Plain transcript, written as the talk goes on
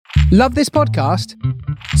Love this podcast?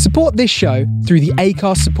 Support this show through the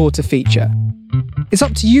Acast supporter feature. It's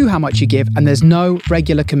up to you how much you give, and there's no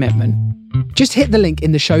regular commitment. Just hit the link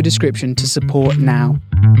in the show description to support now.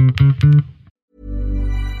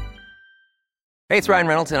 Hey, it's Ryan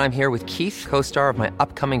Reynolds, and I'm here with Keith, co-star of my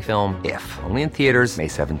upcoming film, If, only in theaters May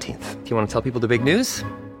 17th. Do you want to tell people the big news?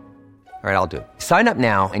 All right, I'll do it. Sign up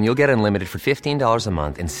now and you'll get unlimited for $15 a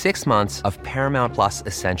month and 6 months of Paramount Plus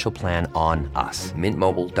Essential Plan on us.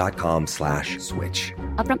 MintMobile.com/switch.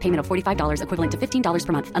 Upfront payment of $45 equivalent to $15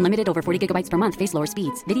 per month. Unlimited over 40 gigabytes per month. Face lower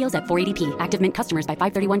speeds. Videos at 480p. Active Mint customers by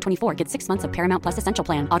 531.24 get 6 months of Paramount Plus Essential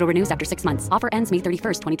Plan. Auto renews after 6 months. Offer ends May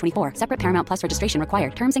 31st, 2024. Separate Paramount Plus registration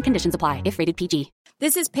required. Terms and conditions apply if rated PG.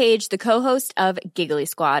 This is Paige, the co-host of Giggly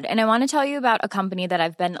Squad, and I want to tell you about a company that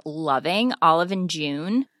I've been loving, Olive &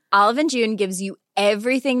 June. Olive & June gives you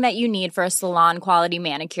everything that you need for a salon-quality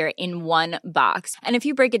manicure in one box. And if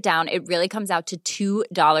you break it down, it really comes out to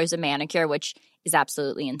 $2 a manicure, which is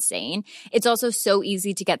absolutely insane. It's also so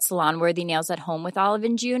easy to get salon-worthy nails at home with Olive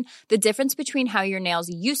 & June. The difference between how your nails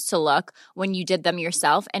used to look when you did them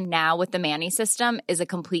yourself and now with the Mani system is a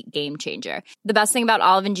complete game changer. The best thing about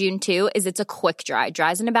Olive & June, too, is it's a quick dry.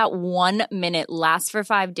 Dries in about 1 minute, lasts for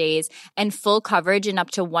 5 days, and full coverage in up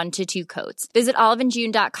to 1 to 2 coats. Visit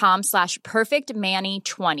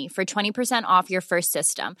oliveandjune.com/perfectmani20 for 20% off your first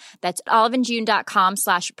system. That's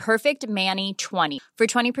oliveandjune.com/perfectmani20 for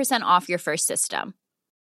 20% off your first system.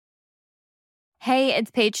 Hey, it's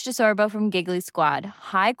Paige DeSorbo from Giggly Squad.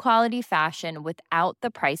 High quality fashion without the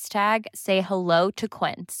price tag. Say hello to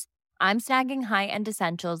Quince. I'm snagging high-end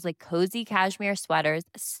essentials like cozy cashmere sweaters,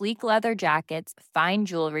 sleek leather jackets, fine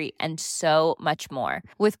jewelry, and so much more.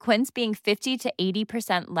 With Quince being 50 to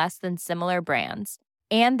 80% less than similar brands.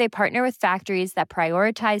 And they partner with factories that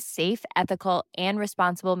prioritize safe, ethical, and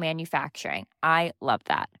responsible manufacturing. I love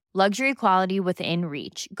that. Luxury quality within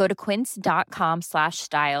reach. Go to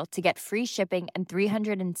quince.com/style to get free shipping and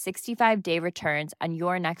 365-day returns on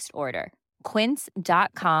your next order.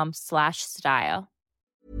 Quince.com/style.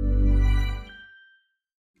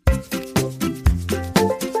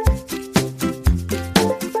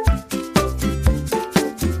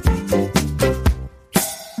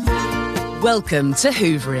 Welcome to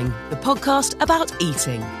Hoovering, the podcast about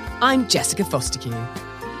eating. I'm Jessica Fosterkew.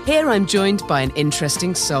 Here I'm joined by an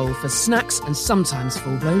interesting soul for snacks and sometimes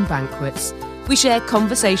full-blown banquets. We share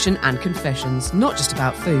conversation and confessions, not just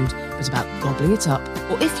about food, but about gobbling it up,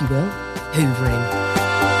 or if you will, hoovering.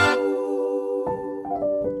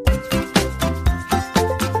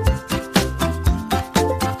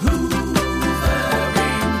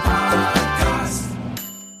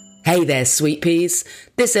 Hey there, sweet peas.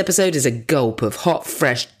 This episode is a gulp of hot,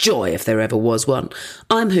 fresh joy if there ever was one.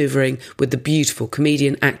 I'm hoovering with the beautiful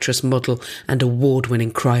comedian, actress, model and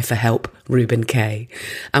award-winning cry for help, Reuben Kaye.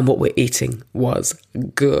 And what we're eating was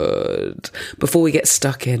good. Before we get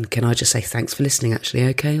stuck in, can I just say thanks for listening, actually,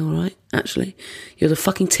 okay, all right? Actually, you're the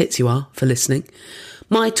fucking tits you are for listening.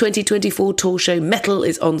 My 2024 tour show Metal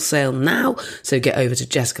is on sale now, so get over to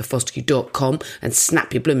jessicafosterkew.com and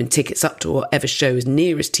snap your blooming tickets up to whatever show is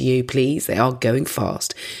nearest to you, please. They are going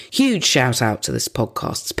fast. Huge shout out to this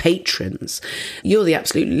podcast's patrons. You're the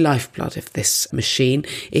absolute lifeblood of this machine.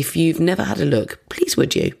 If you've never had a look, please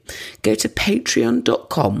would you? Go to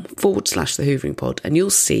patreon.com/The Hoovering Pod and you'll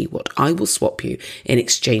see what I will swap you in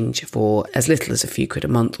exchange for as little as a few quid a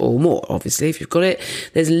month or more, obviously, if you've got it.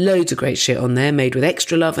 There's loads of great shit on there made with extra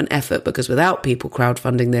love and effort, because without people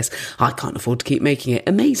crowdfunding this, I can't afford to keep making it.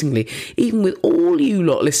 Amazingly, even with all you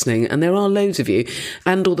lot listening, and there are loads of you,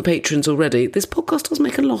 and all the patrons already, this podcast does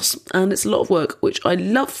make a loss, and it's a lot of work, which I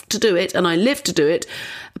love to do it, and I live to do it,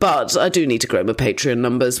 but I do need to grow my Patreon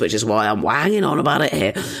numbers, which is why I'm wanging on about it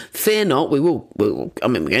here. Fear not, we're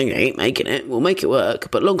going to keep making it, we'll make it work,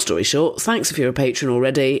 but long story short, thanks if you're a patron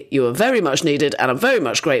already, you are very much needed, and I'm very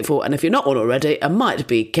much grateful, and if you're not one already, and might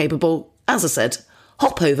be capable, as I said,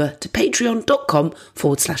 hop over to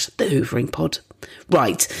patreon.com/The Hoovering Pod.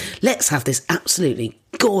 Right, let's have this absolutely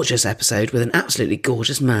gorgeous episode with an absolutely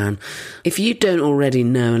gorgeous man. If you don't already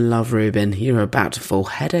know and love Reuben, you're about to fall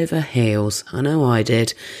head over heels. I know I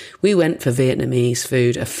did. We went for Vietnamese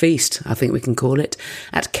food, a feast, I think we can call it,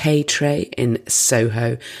 at Kaye Tray in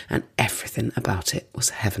Soho, and everything about it was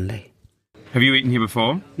heavenly. Have you eaten here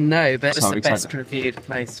before? No, but it's the best reviewed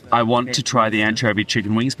place. I want to try the anchovy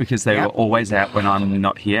chicken wings because they were always out when I'm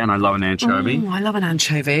not here, and I love an anchovy. Oh, I love an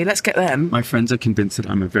anchovy. Let's get them. My friends are convinced that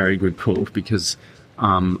I'm a very good cook because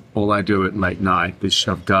all I do at late night is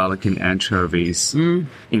shove garlic and anchovies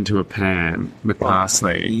into a pan with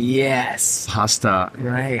parsley. Yes. Pasta.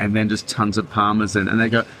 Right. And then just tons of parmesan. And they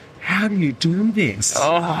go, how do you do this?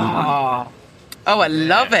 Oh. Oh, I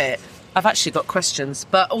love it. I've actually got questions,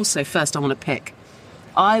 but also first I want to pick.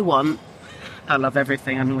 I love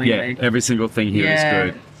everything, annoyingly. Yeah, every single thing here is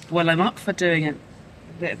good. Well, I'm up for doing it,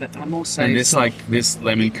 but I'm also... And this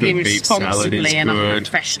lemon cooked beef salad is and I'm good.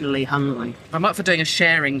 professionally hungry. I'm up for doing a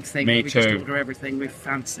sharing thing. Me where we too. just order everything we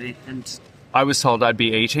fancy. And I was told I'd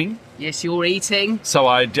be eating, yes, you're eating. so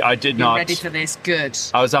I did You're not. ready for this. Good.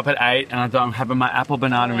 I was up at 8 and I thought I'm having my apple,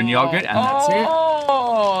 banana and yogurt, and that's it.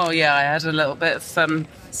 Oh, yeah, I had a little bit of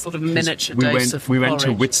sort of miniature dose of We went to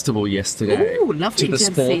porridge. Whitstable yesterday. Ooh, lovely. To the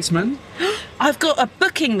Sportsman. I've got a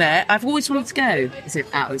booking there. I've always wanted to go. Is it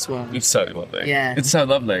out as well? It's so lovely. Yeah. It's so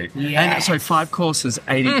lovely. Yeah. And so 5 courses,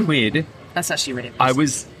 80 quid. That's actually really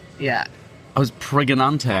nice. I was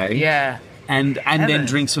pregnante. Yeah. And then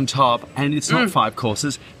drinks on top, and it's not 5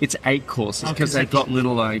 courses, it's 8 courses, because they've got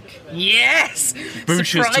little, Yes!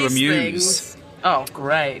 bouches to Surprise amuse. things. Oh,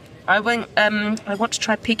 great. I want to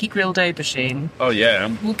try piggy grilled aubergine. Oh,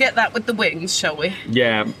 yeah. We'll get that with the wings, shall we?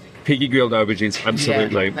 Yeah, piggy grilled aubergines,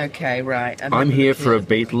 absolutely. Yeah. Okay, right. I'm here for a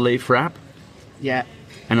beetle leaf wrap Yeah.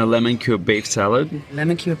 and a lemon cured beef salad.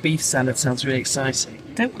 Lemon cured beef salad sounds really exciting.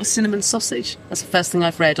 Don't want a cinnamon sausage. That's the first thing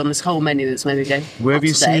I've read on this whole menu that's made me go, Where have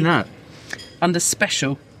you seen that? Under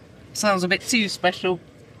special. Sounds a bit too special.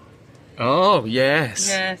 Oh, yes.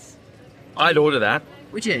 Yes. I'd order that.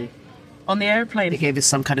 Would you? On the aeroplane, it gave us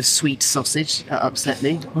some kind of sweet sausage. That upset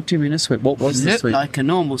me. What do you mean a sweet? What was It the looked sweet? like a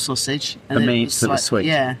normal sausage. The then it meat was that was sweet.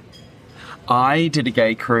 Yeah. I did a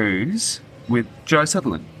gay cruise with Joe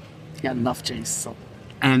Sutherland. Yeah, I love Jason.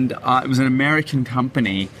 And it was an American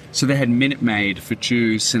company, so they had Minute Maid for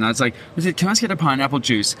juice. And I was like, can I just get a pineapple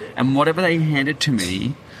juice? And whatever they handed to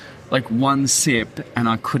me, like one sip, and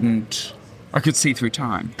I could see through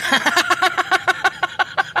time.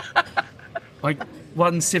 Like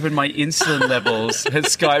one sip and my insulin levels had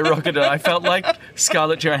skyrocketed. I felt like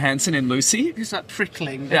Scarlett Johansson in Lucy. It's like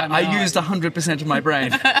prickling. Yeah, I used 100% of my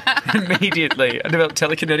brain immediately. I developed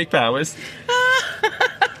telekinetic powers.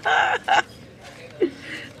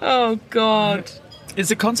 Oh, God. Is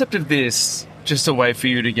the concept of this just a way for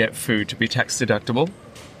you to get food to be tax deductible?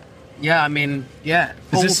 Yeah, I mean, yeah.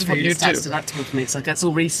 Is this what you tax do? deductible for me. It's like, it's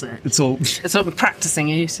all research. It's all... It's all practicing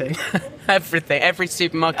eating. Everything. Every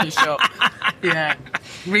supermarket shop. Yeah.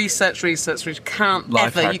 Research. Can't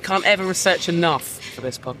Life ever. hack. You can't ever research enough for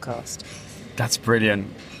this podcast. That's brilliant.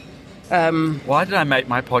 Why did I make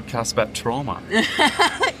my podcast about trauma?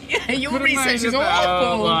 Yeah, your research is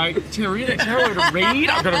awful. Like, to read, I've got to read,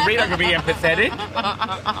 I've got to be empathetic.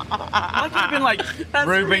 I could have been like,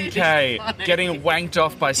 Reuben really Kaye funny. getting wanked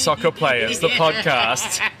off by soccer players, the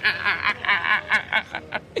podcast.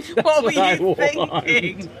 What were I you want.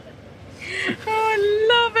 thinking? Oh, I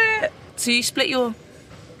love it. So you split your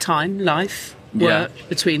time, life, work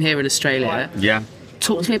between here and Australia. Yeah.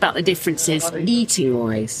 Talk to me about the differences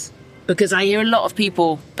eating-wise. Because I hear a lot of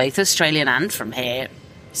people, both Australian and from here,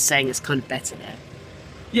 saying it's kind of better there.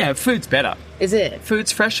 Yeah, food's better. Is it?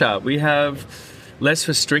 Food's fresher. We have less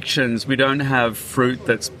restrictions. We don't have fruit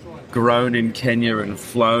that's grown in Kenya and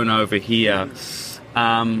flown over here.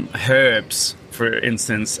 Herbs, for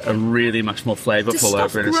instance, are really much more flavourful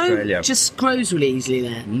over in Australia. Just grows really easily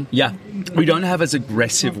there. Yeah. We don't have as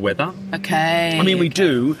aggressive weather. Okay. I mean, we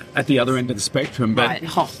do at the other end of the spectrum, but... Right,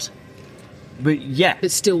 hot, But yeah.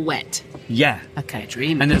 but still wet. Yeah. Okay,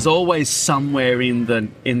 dream. And there's always somewhere in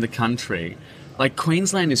the country. Like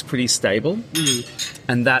Queensland is pretty stable,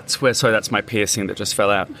 and that's where. Sorry, that's my piercing that just fell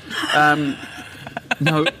out.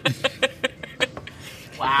 No.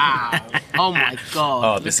 Wow. Oh my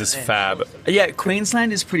God. Oh, this is fab. Yeah,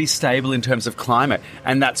 Queensland is pretty stable in terms of climate,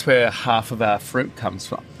 and that's where half of our fruit comes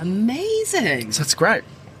from. Amazing. So it's great.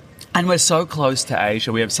 And we're so close to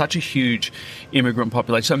Asia. We have such a huge immigrant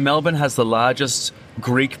population. So Melbourne has the largest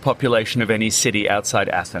Greek population of any city outside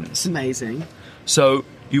Athens. Amazing. So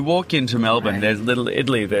you walk into Melbourne, there's Little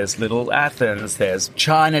Italy, there's Little Athens, there's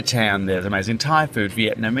Chinatown, there's amazing Thai food,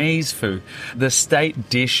 Vietnamese food. The state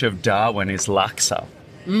dish of Darwin is laksa.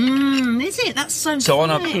 Is it? That's so on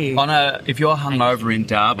funny. a if you're hungover in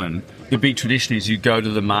Darwin, the big tradition is you go to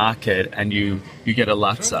the market and you get a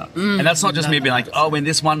laksa. And that's not just me being like, oh, in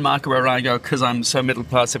this one market where I go, because I'm so middle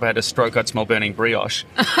class, if I had a stroke, I'd smell burning brioche.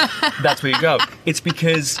 That's where you go. It's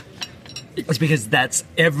because that's,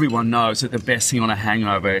 everyone knows that the best thing on a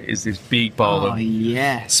hangover is this big bowl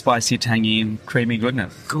of spicy, tangy, creamy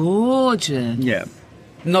goodness. Gorgeous. Yeah.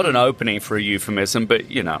 Not an opening for a euphemism,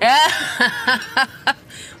 but, you know.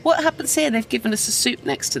 What happens here? They've given us a soup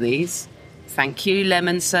next to these. Thank you,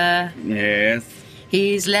 lemon, sir. Yes.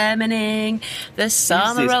 He's lemoning the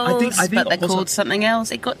summer this? I rolls, think but they're also- called something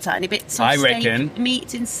else. It got tiny bits of I steak reckon-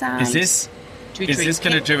 meat inside. Is this? Do Is this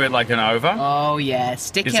going to do it like an over? Oh, yeah.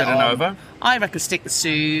 Stick Is it it an on. over? I reckon stick the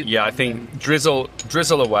soup. Yeah, I think drizzle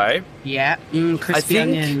away. Yeah. Crispy I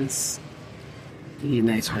think- onions. He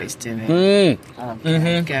knows what he's doing.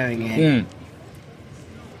 Going in.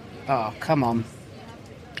 Oh, come on.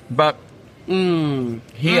 But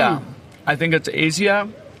here, I think it's easier.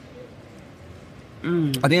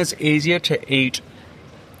 I think it's easier to eat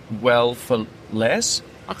well for less.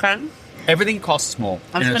 Okay. Everything costs more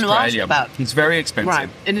I was in gonna ask Australia. about- It's very expensive. Right.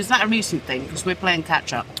 And is that a recent thing? Because we're playing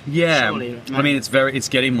catch up. Yeah, Surely, no? I mean it's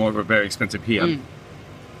getting more of a very expensive here.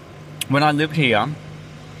 When I lived here,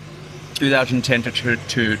 2010 to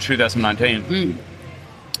 2019,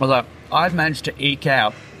 I was like, I've managed to eke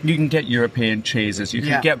out. You can get European cheeses. You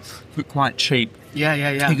can get quite cheap.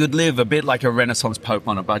 Yeah. You could live a bit like a Renaissance Pope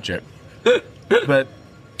on a budget. But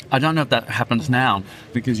I don't know if that happens now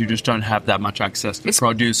because you just don't have that much access to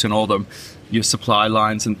produce and all your supply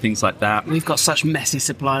lines and things like that. We've got such messy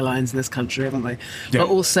supply lines in this country, haven't we? Yeah. But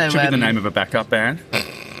also... Should be the name of a backup band.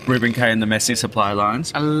 Reuben, Kaye and the Messy Supply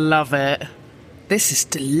Lines. I love it. This is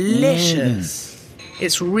delicious.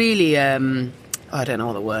 It's really... I don't know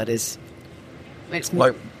what the word is. It's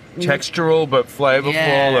Like textural but flavourful.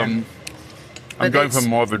 Yeah. And But I'm going it's- for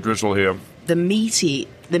more of a drizzle here. the meaty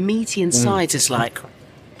inside is like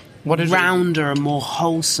What is rounder and more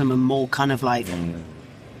wholesome and more kind of like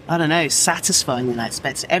I don't know, satisfying than I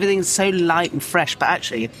expected. Everything's so light and fresh, but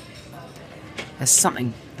actually there's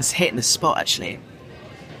something that's hitting the spot actually.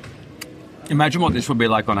 Imagine what this would be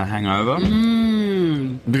like on a hangover.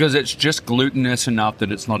 Because it's just glutinous enough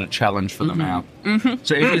that it's not a challenge for the mouth.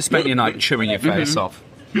 So if you spent your night chewing your face off,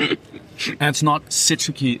 and it's not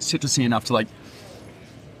citrusy enough to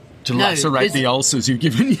lacerate it's- the ulcers you've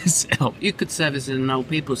given yourself. You could serve this in an old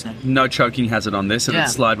people's home. No choking hazard on this, and it'll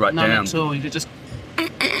slide right None down. at all. You could just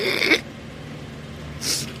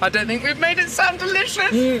I don't think we've made it sound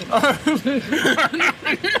delicious.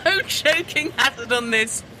 No choking hazard on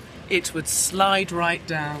this. It would slide right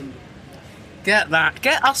down. Get that.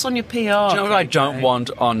 Get us on your PR. Do you know what I KJ? don't want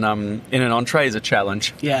on in an entree is a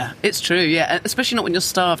challenge. Yeah, it's true, yeah. Especially not when you're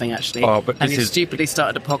starving, actually. Oh, but and this you is- stupidly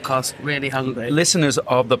started a podcast really hungry. Listeners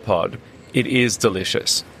of the pod, it is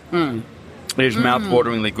delicious. It is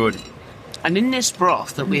mouth-wateringly good. And in this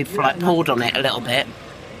broth that we've like poured on it a little bit,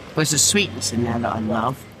 there's a sweetness in there that I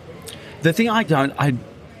love. The thing I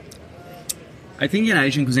think in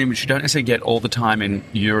Asian cuisine, which you don't necessarily get all the time in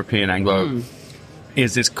European Anglo,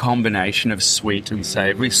 is this combination of sweet and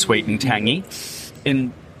savoury, sweet and tangy.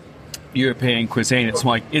 In European cuisine, it's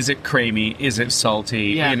like, is it creamy? Is it salty?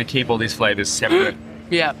 Yeah. You're going to keep all these flavours separate.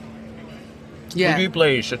 Yeah. Would you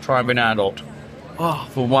please just try and be an adult? Oh,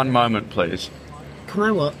 For one moment, please. can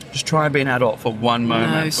I what? Just try and be an adult for one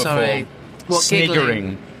moment No, before sorry. What, giggling?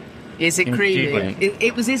 sniggering. Is it creamy? Giggling.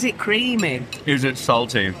 It was, is it creamy? Is it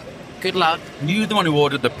salty? Good luck. You're the one who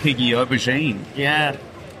ordered the piggy aubergine. Yeah.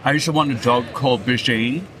 I used to want a dog called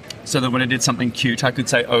Aubergine, so that when I did something cute, I could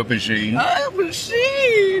say aubergine.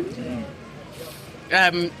 Machine!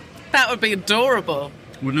 That would be adorable.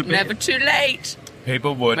 Wouldn't it be? Never too late.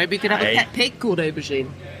 People would. Maybe you could have a hate- pet pig called aubergine.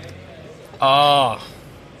 Oh,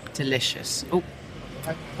 Delicious. Oh,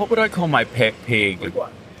 what would I call my pet pig?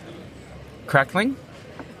 Crackling? Come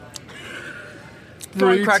on,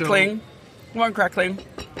 Brutal. Crackling. Come on, Crackling.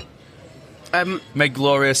 Make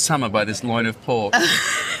glorious summer by this loin of pork.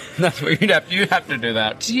 That's what you have to do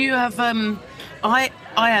that. do you have I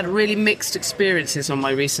had really mixed experiences on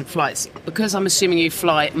my recent flights because I'm assuming you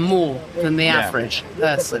fly more than the average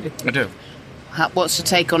person. I do. What's your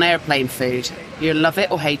take on airplane food? You love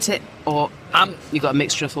it or hate it, or you got a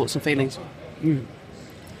mixture of thoughts and feelings?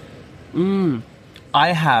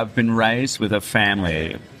 I have been raised with a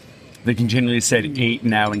family that continually said, eat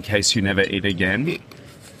now in case you never eat again.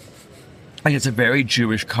 Like, it's a very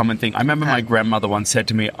Jewish common thing. I remember my grandmother once said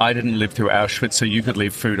to me, I didn't live through Auschwitz, so you could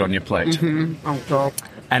leave food on your plate. Oh God!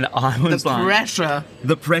 And I was like... Pressure.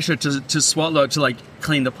 The pressure to swallow, to, like,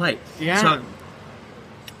 clean the plate. Yeah. So,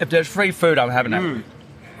 if there's free food, I'm having it.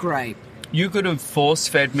 Great. You could have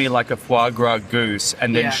force-fed me like a foie gras goose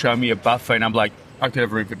and then show me a buffet, and I'm like, I could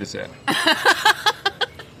have room for dessert.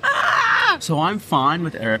 So I'm fine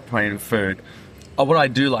with airplane food. What I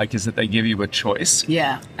do like is that they give you a choice.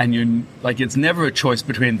 Yeah. And it's never a choice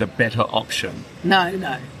between the better option.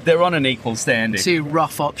 No. They're on an equal standing. Two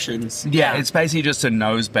rough options. Yeah, it's basically just a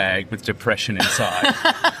nose bag with depression inside.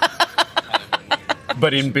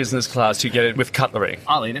 But in business class, you get it with cutlery.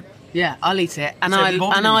 I'll eat it. Yeah, I'll eat it, and So I we've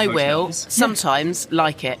all been will emotionals. sometimes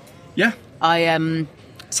like it. Yeah. I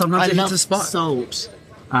Sometimes it love hits a spot. salt.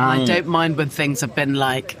 I don't mind when things have been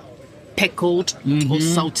like pickled or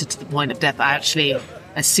salted to the point of death. I actually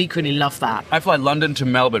I secretly love that. I fly London to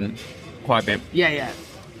Melbourne quite a bit. Yeah.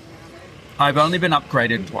 I've only been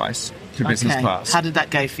upgraded twice to business class. How did that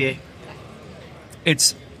go for you? Did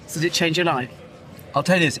it change your life? I'll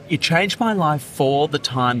tell you this, it changed my life for the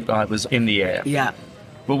time that I was in the air. Yeah.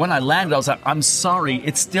 But when I landed, I was like, I'm sorry,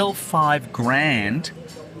 it's still $5,000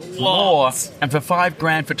 more, and for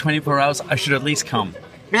 $5,000 for 24 hours, I should at least come.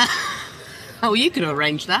 Oh, you could have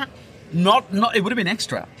arranged that. Not. It would have been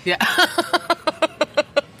extra. Yeah.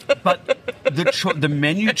 But the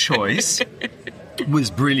menu choice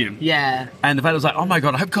was brilliant. Yeah. And the fact I was like, oh my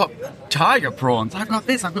God, I've got tiger prawns. I've got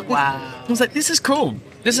this. I've got this. Wow. I was like, this is cool.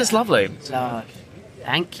 This is lovely. Lord.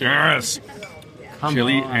 Thank you. Yes. Come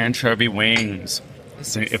Chili on. anchovy wings.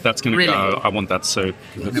 So if that's going to Really? go, I want that soup.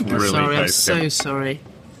 It's really Sorry, I'm tasty. so sorry.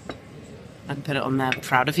 I can put it on there.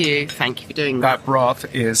 Proud of you. Thank you for doing that. That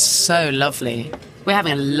broth is So lovely. We're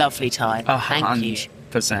having a lovely time. Thank you.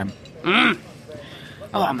 100%.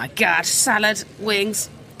 Oh my God, salad, wings.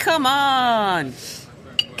 Come on.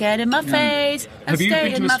 Get in my face. And Have you stay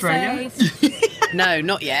been to in my Australia? face. No,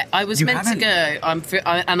 not yet. I was You meant haven't? to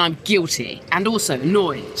go, and I'm guilty and also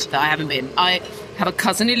annoyed that I haven't been. I have a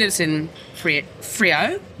cousin who lives in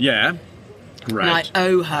Frio, Yeah. Great. and I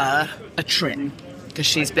owe her a trip because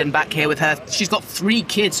she's been back here with her. She's got 3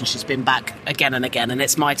 kids and she's been back again and again, and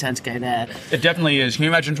it's my turn to go there. It definitely is. Can you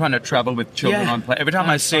imagine trying to travel with children Yeah. on plane? Every time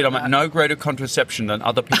I see it, I'm like, no greater contraception than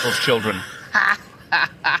other people's children.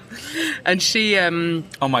 And she,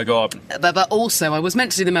 Oh my God. but also I was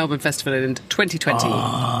meant to do the Melbourne Festival in 2020.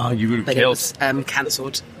 Oh, you would have But it killed. was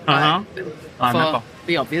cancelled. I For remember.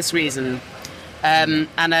 the obvious reason.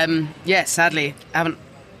 Yeah, sadly, I haven't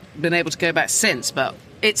been able to go back since, but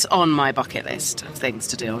it's on my bucket list of things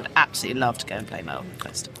to do. I would absolutely love to go and play Melbourne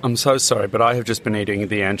Festival. I'm so sorry, but I have just been eating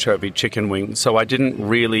the anchovy chicken wing, so I didn't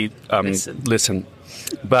really listen.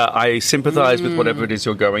 But I sympathise with whatever it is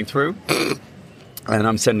you're going through, and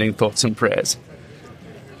I'm sending thoughts and prayers.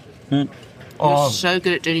 You're so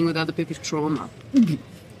good at dealing with other people's trauma. I've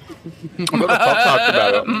got a podcast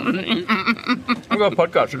about it. I've got a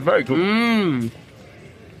podcast. It's very cool.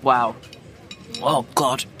 Wow. Oh,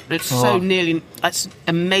 God. It's so nearly... It's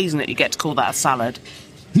amazing that you get to call that a salad.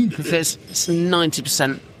 Because it's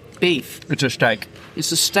 90% beef. It's a steak.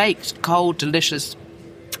 It's a steak, cold, delicious,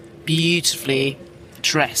 beautifully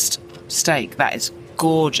dressed steak. That is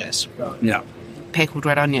gorgeous. Yeah. Pickled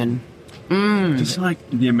red onion. Just like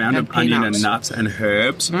the amount And of onion peanuts. and nuts and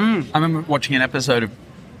herbs. I remember watching an episode of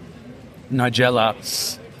Nigella,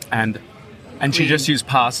 and she just used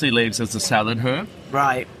parsley leaves as a salad herb,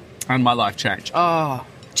 Right. and my life changed. Oh.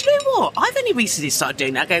 Do you know what? I've only recently started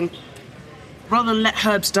doing that, going, rather than let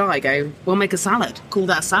herbs die, go, we'll make a salad. Call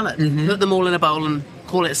that a salad. Put them all in a bowl and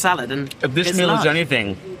call it a salad. And If this it's meal love. is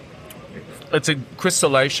anything, it's a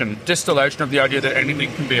distillation of the idea that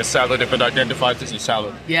anything can be a salad if it identifies as a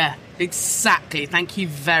salad. Yeah, exactly. Thank you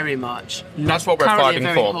very much. And that's what we're Currently fighting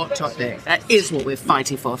a very for. hot topic. That is what we're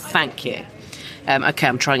fighting for. Thank you. Okay,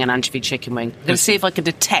 I'm trying an anchovy chicken wing. I'm going to see if I can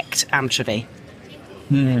detect anchovy.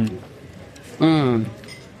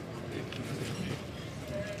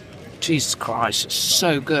 Jesus Christ, it's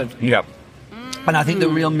so good. Yeah. And I think the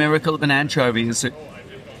real miracle of an anchovy is that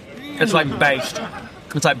it's like bass.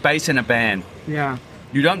 It's like bass in a band. Yeah.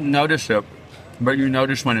 You don't notice it, but you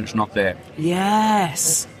notice when it's not there.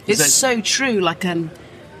 Yes. It's that- so true, like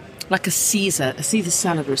a Caesar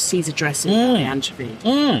salad or a Caesar dressing with the anchovy.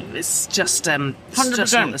 It's just, it's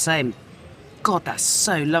just 100%. not the same. God, that's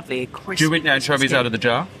so lovely. Crispy. Do you eat anchovies out of the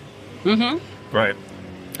jar? Right.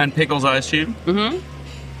 And pickles, I assume?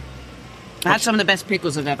 I had some of the best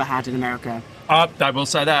pickles I've ever had in America. I will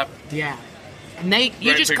say that. Yeah. And you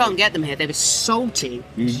Great just pickle. can't get them here. They were salty,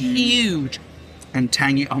 huge. And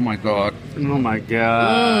tangy. Oh, my God. Oh, my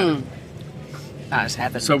God. That's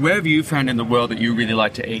heaven. So where have you found in the world that you really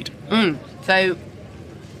like to eat? So,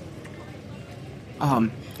 I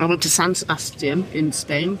went to San Sebastian in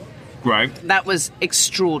Spain. Great. That was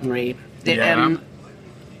extraordinary. Yeah.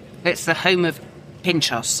 It's the home of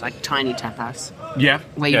pinchos, like tiny tapas. Yeah.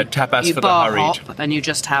 Where tapas you for the bar hurried. hop and you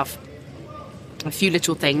just have a few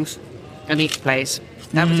little things in each place.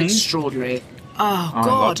 That was extraordinary. Oh, I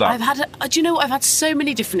love God. that. Do you know what? I've had so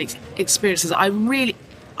many different experiences. I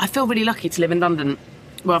feel really lucky to live in London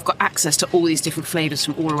where I've got access to all these different flavours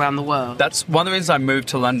from all around the world. That's one of the reasons I moved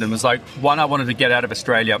to London was like, one, I wanted to get out of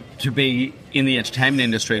Australia to be in the entertainment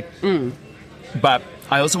industry. But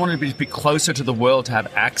I also wanted to be closer to the world, to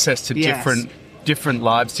have access to Yes. different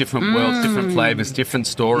lives, different worlds, different flavours, different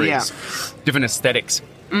stories, Yeah. different aesthetics.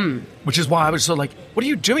 Which is why I was sort of like, what are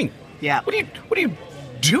you doing? Yeah. What are you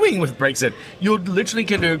doing with Brexit? You're literally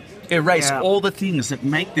going to erase all the things that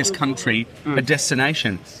make this country a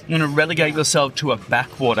destination. You're going to relegate yourself to a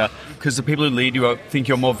backwater because the people who lead you think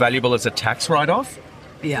you're more valuable as a tax write-off.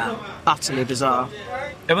 Yeah, utterly bizarre.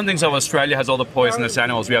 Everyone thinks, Australia has all the poisonous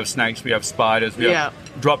animals. We have snakes, we have spiders, we have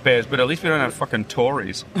drop bears, but at least we don't have fucking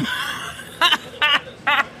Tories.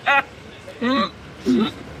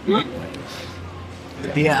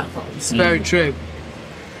 Yeah, it's very true.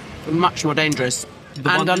 Much more dangerous.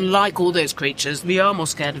 And unlike all those creatures, we are more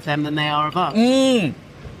scared of them than they are of us.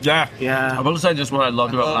 Yeah. Yeah. I will say just what I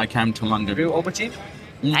loved about when I came to London.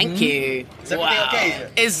 Thank you. Is everything okay?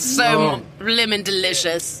 It's so blimmin'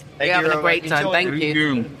 delicious. We're having a great time. Thank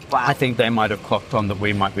you. Wow. I think they might have clocked on that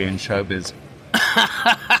we might be in showbiz.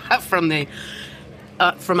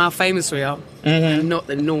 From how famous we are. Mm-hmm. Not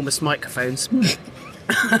the enormous microphones.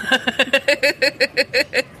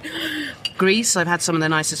 Greece, I've had some of the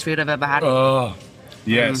nicest food I've ever had. Oh,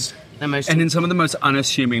 yes. And in some of the most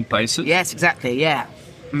unassuming places. Yes, exactly, yeah.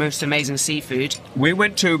 Most amazing seafood. We were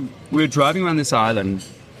driving around this island.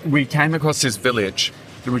 We came across this village.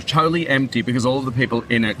 It was totally empty because all of the people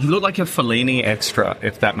in it, he looked like a Fellini extra,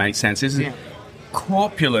 if that makes sense. This is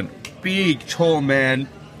corpulent, big, tall man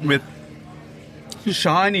with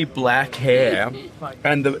shiny black hair,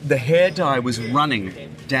 and the hair dye was running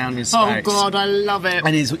down his face. Oh God, I love it.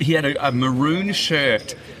 And he had a maroon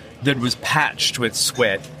shirt that was patched with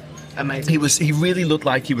sweat. Amazing. He really looked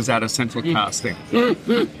like he was out of central casting.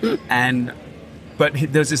 But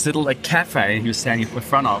there's this little cafe he was standing at the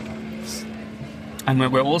front of, and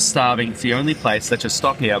we're all starving. It's the only place. Let's just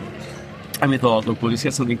stop here. And we thought, look, we'll just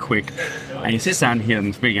get something quick. And he sits down here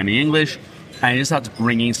and speaks any English. And he just starts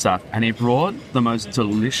bringing stuff. And he brought the most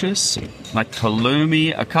delicious,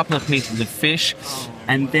 halloumi, a couple of pieces of fish.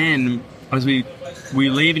 And then, as we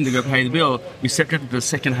leaving to go pay the bill, we stepped into the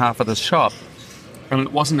second half of the shop. And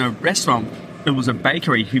it wasn't a restaurant. It was a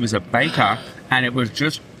bakery. He was a baker. And it was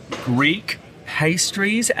just Greek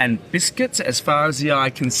pastries and biscuits as far as the eye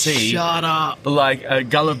can see. Shut up. Like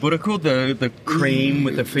gala burako, the cream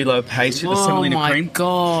with the phyllo pastry, the semolina cream. Oh my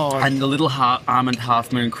God. And the little almond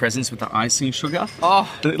half moon crescents with the icing sugar. Oh.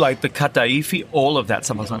 Like the kataifi, all of that.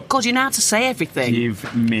 Someone's like, God, you know how to say everything.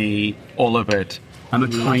 give me all of it. I'm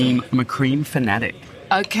a cream fanatic.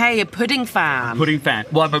 Okay, a pudding fan. Pudding fan.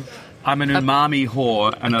 Well, I'm an umami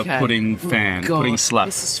whore and a pudding fan. God. Pudding slut.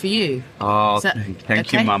 This is for you. Oh, Is that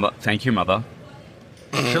thank you, Mother. Thank you, Mother.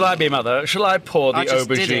 Shall I be Mother? Shall I pour the I just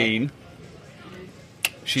did aubergine?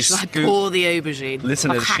 Shall I pour the aubergine?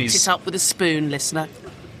 Listeners, I've hacked it up with a spoon, listener.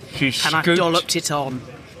 And I've dolloped it on.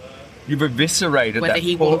 You've eviscerated Whether that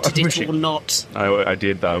he poor wanted aubergine. it or not. I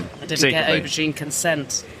did, though. I didn't Secretly. get aubergine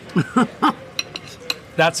consent.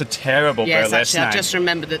 That's a terrible Yes, burlesque actually, I've name. just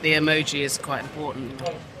remembered that the emoji is quite important.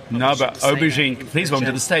 No, but Say aubergine. that. Please welcome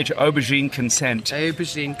to the stage, aubergine consent.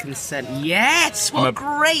 Aubergine consent. Yes! What a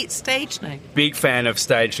great stage name. Big fan of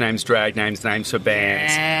stage names, drag names, names for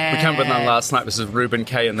bands. Yeah. We came up with one last night. This is Reuben,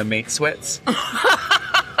 Kaye and the Meat Sweats.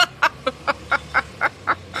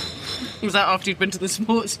 Was that after you'd been to the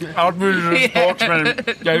sportsman?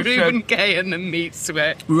 They Reuben, said- Kaye and the meat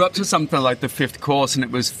sweat. We were up to something like the fifth course, and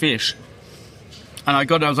it was fish. And I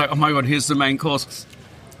was like, oh my God, here's the main course.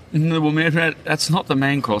 And the woman said, that's not the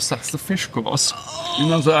main course, that's the fish course.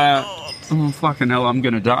 And I was like, oh, fucking hell, I'm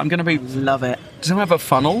going to die. I'm going to be... Love it. Does anyone have a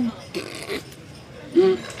funnel?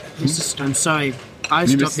 I'm sorry. I You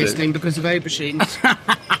stopped missed it. listening because of aubergines.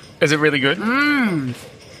 Is it really good?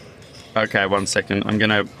 Okay, 1 second. I'm going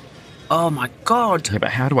to... Oh my God. Yeah, but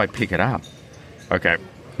how do I pick it up? Okay,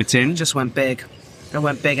 it's in. Just went big. I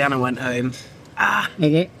went big and I went home.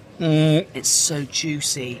 It's so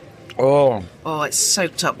juicy. Oh, Oh, it's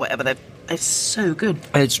soaked up whatever it's so good.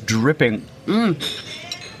 it's dripping.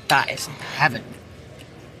 That is heaven.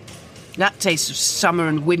 That tastes of summer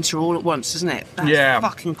and winter all at once, isn't it? That's Yeah,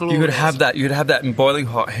 fucking glorious. You could have that. You could have that in boiling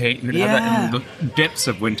hot heat. You could have that Yeah. in the depths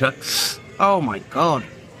of winter. Oh my God.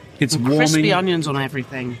 It's And warming. crispy onions on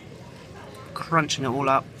everything. Crunching it all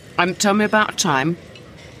up. Tell me about a time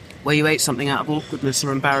where you ate something out of awkwardness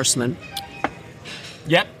or embarrassment.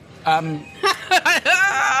 Yep.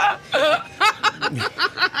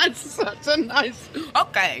 That's such a nice...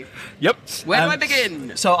 Okay. Yep. Where do I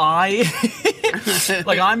begin? So I'm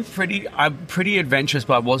pretty adventurous,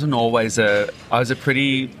 but I wasn't always I was a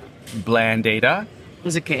pretty bland eater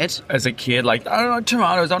As a kid. as a kid. Like, I don't like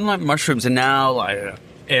tomatoes, I don't like mushrooms, and now like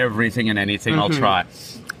everything and anything I'll try.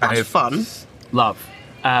 That's fun. Love.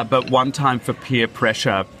 But one time for peer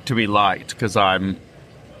pressure to be liked, because I'm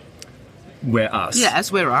we're us.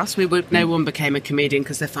 Yes, we're us. No one became a comedian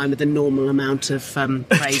because they're fine with the normal amount of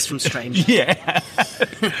praise from strangers. Yeah.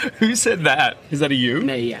 Who said that? Is that a you?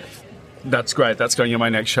 Me, yeah. That's great. That's going on my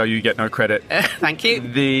next show. You get no credit. Thank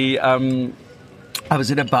you. I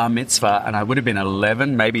was at a bar mitzvah and I would have been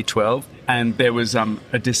 11, maybe 12, and there was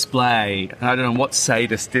a display, and I don't know what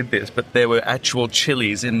sadist did this, but there were actual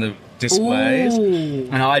chilies in the displays. Ooh.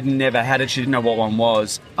 And I'd never had it. She didn't know what one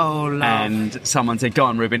was. Oh, love. And someone said, "Go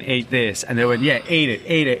on, Reuben, eat this." And they went, "Yeah, eat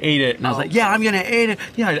it. And I was like, "Yeah, I'm going to eat it."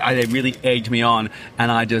 They really egged me on, and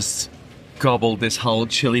I just gobbled this whole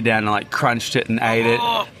chili down and crunched it and ate it.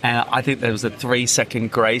 And I think there was a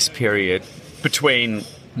 3-second grace period between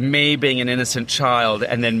me being an innocent child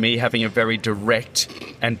and then me having a very direct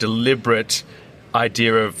and deliberate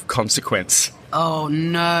idea of consequence. Oh,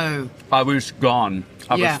 no. I was gone.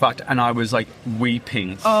 I Yeah. was fucked, and I was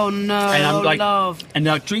weeping. Oh, no. And I'm love. and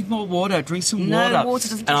now drink more water, drink some No, water. water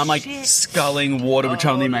doesn't and do I'm shit. sculling water, which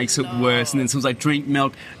only makes it worse. And then someone's drink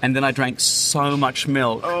milk, and then I drank so much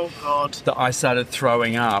milk Oh, God. that I started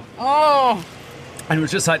throwing up. Oh. And it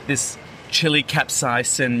was just this chili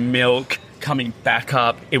capsaicin milk coming back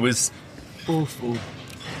up. It was Awful.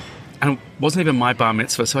 and it wasn't even my bar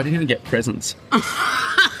mitzvah, so I didn't even get presents.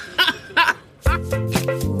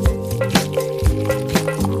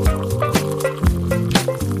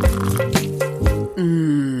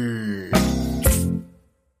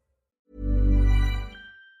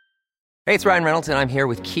 Hey, it's Ryan Reynolds, and I'm here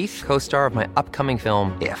with Keith, co-star of my upcoming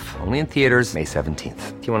film, If, only in theaters May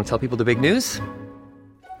 17th. Do you want to tell people the big news?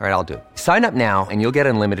 All right, I'll do it. Sign up now and you'll get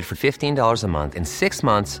unlimited for $15 a month and 6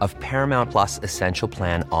 months of Paramount Plus Essential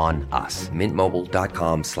Plan on us.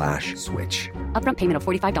 MintMobile.com/switch. Upfront payment of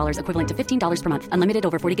 $45 equivalent to $15 per month. Unlimited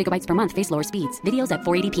over 40 gigabytes per month. Face lower speeds. Videos at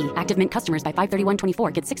 480p. Active Mint customers by 531.24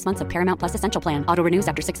 get 6 months of Paramount Plus Essential Plan. Auto renews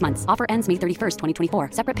after 6 months. Offer ends May 31st, 2024.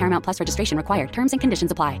 Separate Paramount Plus registration required. Terms and conditions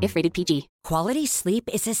apply if rated PG. Quality sleep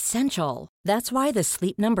is essential. That's why the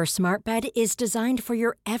Sleep Number Smart Bed is designed for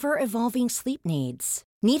your ever-evolving sleep needs.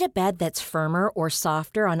 Need a bed that's firmer or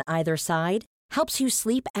softer on either side? Helps you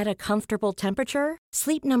sleep at a comfortable temperature?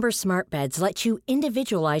 Sleep Number Smart Beds let you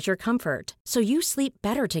individualize your comfort, so you sleep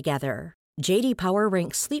better together. J.D. Power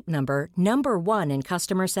ranks Sleep Number number 1 in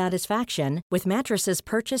customer satisfaction with mattresses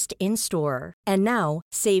purchased in-store. And now,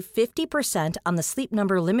 save 50% on the Sleep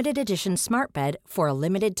Number Limited Edition Smart Bed for a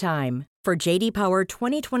limited time. For J.D. Power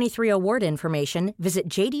 2023 award information, visit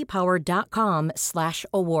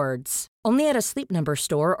jdpower.com/awards. Only at a Sleep Number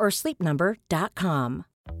store or sleepnumber.com.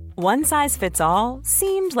 One size fits all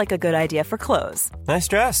seemed like a good idea for clothes. Nice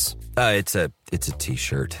dress. It's a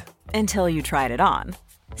t-shirt. Until you tried it on.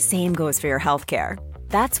 Same goes for your healthcare.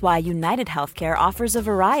 That's why United Healthcare offers a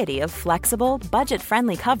variety of flexible,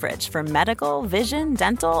 budget-friendly coverage for medical, vision,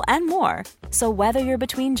 dental, and more. So whether you're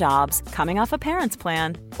between jobs, coming off a parent's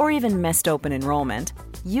plan, or even missed open enrollment,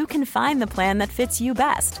 you can find the plan that fits you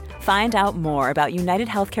best. Find out more about United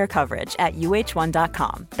Healthcare coverage at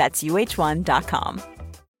uh1.com. That's uh1.com.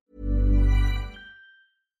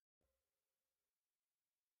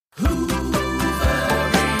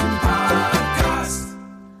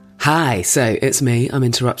 Hi, so it's me. I'm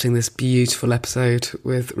interrupting this beautiful episode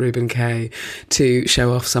with Reuben Kaye to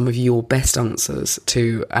show off some of your best answers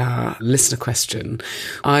to our listener question.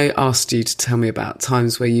 I asked you to tell me about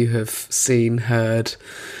times where you have seen, heard,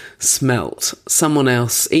 smelt someone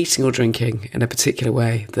else eating or drinking in a particular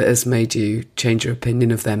way that has made you change your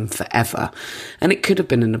opinion of them forever. And it could have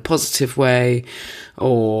been in a positive way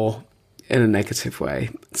or in a negative way.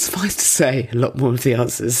 Suffice to say, a lot more of the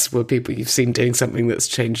answers were people you've seen doing something that's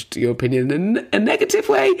changed your opinion in a negative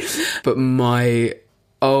way. But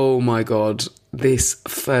oh my God, this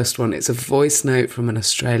first one, it's a voice note from an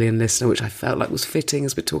Australian listener, which I felt like was fitting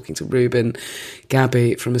as we're talking to Reuben,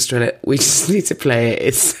 Gabby from Australia. We just need to play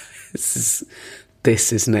it. This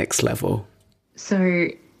is next level. So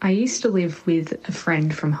I used to live with a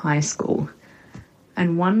friend from high school,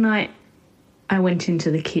 and one night I went into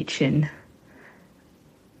the kitchen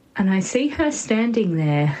and I see her standing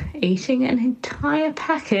there eating an entire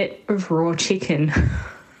packet of raw chicken.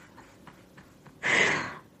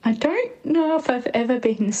 I don't know if I've ever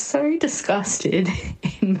been so disgusted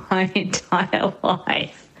in my entire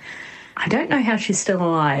life. I don't know how she's still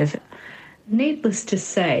alive. Needless to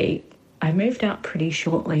say, I moved out pretty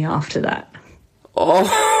shortly after that. Oh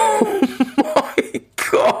my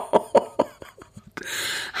God.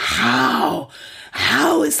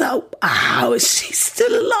 How is that? How is she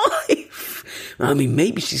still alive? I mean,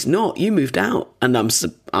 maybe she's not. You moved out, and I'm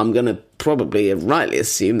going to probably rightly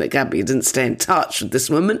assume that Gabby didn't stay in touch with this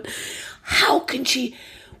woman. How can she?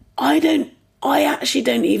 I'm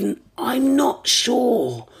not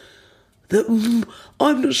sure that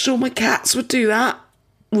I'm not sure my cats would do that.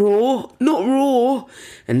 Raw, not raw,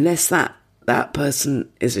 unless that person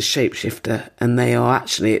is a shapeshifter and they are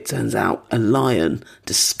actually, it turns out, a lion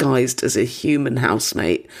disguised as a human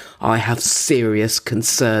housemate. I have serious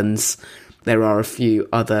concerns. There are a few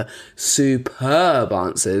other superb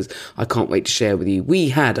answers I can't wait to share with you. We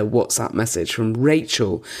had a WhatsApp message from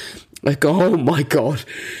Rachel. Like, oh my God.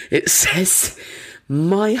 It says,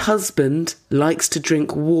 my husband likes to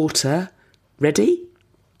drink water. Ready?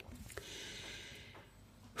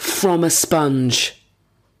 From a sponge.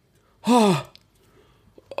 Oh,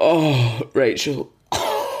 Rachel.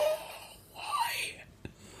 Oh, why?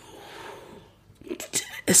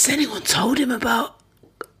 Has anyone told him about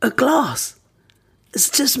a glass? It's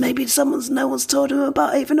just maybe no one's told him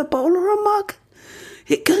about even a bowl or a mug.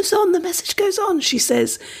 It goes on, the message goes on. She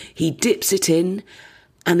says he dips it in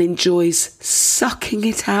and enjoys sucking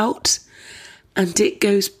it out and it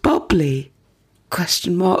goes bubbly. ?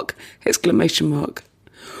 Exclamation mark.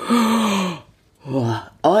 Oh,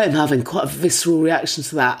 I am having quite a visceral reaction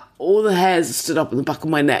to that. All the hairs stood up on the back of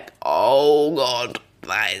my neck. Oh, God.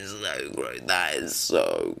 That is so gross. That is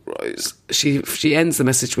so gross. She ends the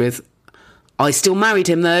message with, I still married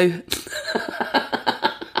him, though.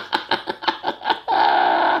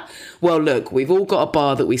 Well, look, we've all got a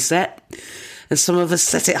bar that we set, and some of us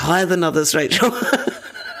set it higher than others, Rachel.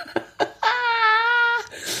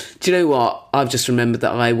 Do you know what? I've just remembered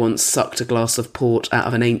that I once sucked a glass of port out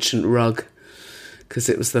of an ancient rug because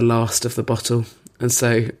it was the last of the bottle. And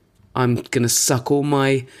so I'm going to suck all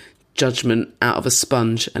my judgment out of a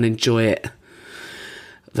sponge and enjoy it.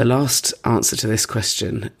 The last answer to this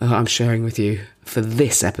question that I'm sharing with you for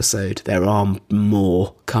this episode, there are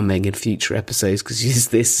more coming in future episodes because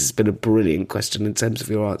this has been a brilliant question in terms of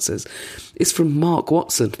your answers, is from Mark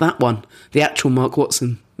Watson. That one, the actual Mark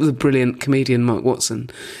Watson, the brilliant comedian Mark Watson,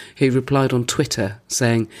 who replied on Twitter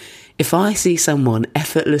saying, if I see someone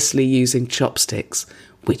effortlessly using chopsticks,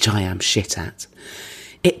 which I am shit at,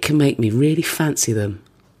 it can make me really fancy them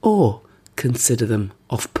or consider them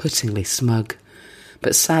off-puttingly smug.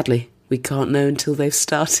 But sadly, we can't know until they've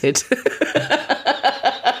started.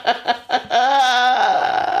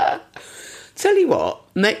 Tell you what,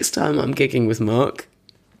 next time I'm gigging with Mark,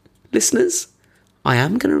 listeners, I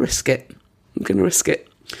am going to risk it. I'm going to risk it.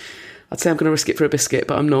 I'd say I'm going to risk it for a biscuit,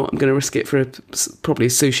 but I'm not. I'm going to risk it for probably a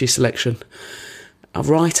sushi selection. I'll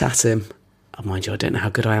right at him. Oh, mind you, I don't know how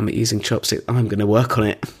good I am at using chopsticks. I'm going to work on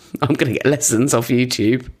it. I'm going to get lessons off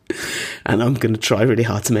YouTube. And I'm going to try really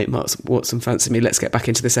hard to make Mark Watson fancy me. Let's get back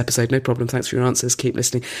into this episode. No problem. Thanks for your answers. Keep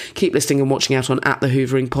listening. Keep listening and watching out on @the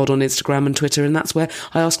Hoovering Pod on Instagram and Twitter. And that's where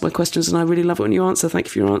I ask my questions and I really love it when you answer. Thank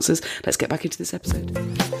you for your answers. Let's get back into this episode.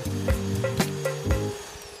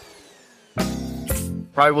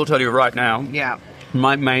 I will tell you right now. Yeah.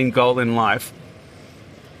 My main goal in life,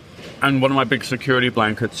 and one of my big security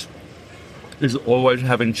blankets, is always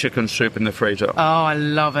having chicken soup in the freezer. Oh, I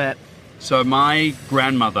love it. So my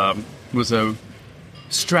grandmother was a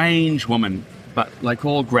strange woman, but like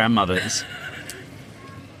all grandmothers,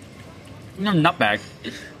 nutbag.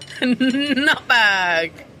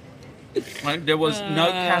 Nutbag. Like there was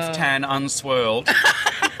no caftan unswirled,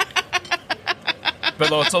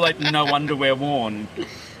 but also like no underwear worn.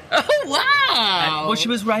 Oh, wow. Well, she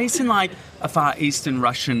was raised in like a far eastern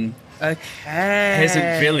Russian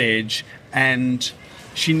peasant village, and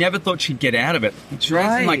she never thought she'd get out of it. She was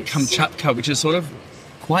raised in like Kamchatka, which is sort of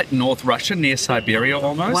quite North Russia, near Siberia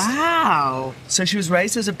almost. Wow. So she was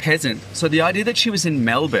raised as a peasant. So the idea that she was in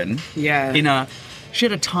Melbourne, she had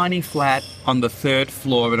a tiny flat on the 3rd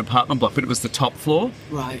floor of an apartment block, but it was the top floor.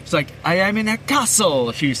 Right. It's like, I am in a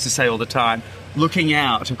castle, she used to say all the time, looking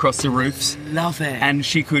out across the roofs. Love it. And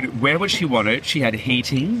she could wear what she wanted. She had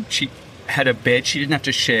heating. She had a bed she didn't have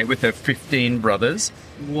to share with her 15 brothers.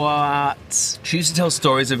 What? She used to tell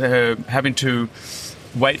stories of her having to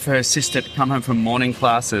wait for her sister to come home from morning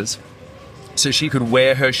classes so she could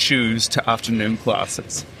wear her shoes to afternoon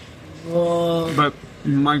classes. Whoa. But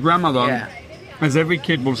my grandmother, as every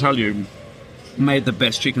kid will tell you, made the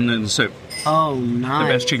best chicken noodle soup. Oh, nice.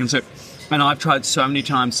 The best chicken soup. And I've tried so many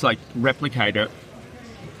times to, like, replicate it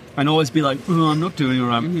and always be like, oh, I'm not doing it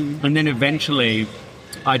right. Mm-hmm. And then eventually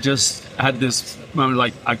I just had this moment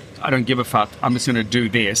like, I don't give a fuck. I'm just going to do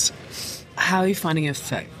this. How are you finding your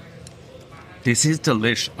food? This is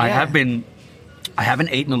delish. Yeah. I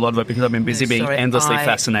haven't eaten a lot of it because I've been busy being endlessly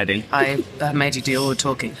fascinating. I made you do all the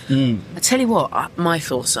talking. I tell you what, my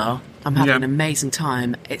thoughts are, I'm having an amazing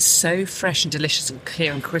time. It's so fresh and delicious and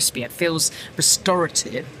clear and crispy. It feels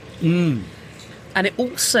restorative. And it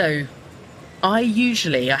also, I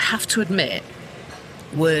have to admit,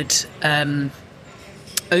 would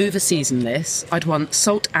over-season this. I'd want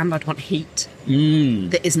salt and I'd want heat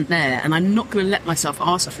that isn't there. And I'm not going to let myself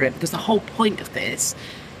ask for it, because the whole point of this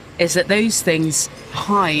is that those things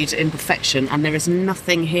hide in perfection, and there is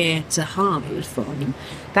nothing here to hide from.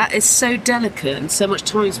 That is so delicate, and so much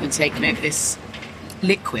time's been taken over this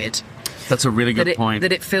liquid. That's a really good point.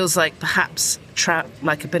 That it feels like perhaps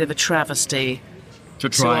like a bit of a travesty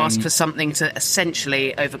to ask for something to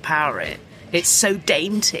essentially overpower it. It's so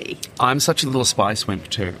dainty. I'm such a little spice wimp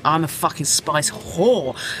too. I'm a fucking spice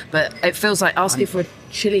whore, but it feels like asking for a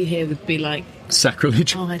chili here would be like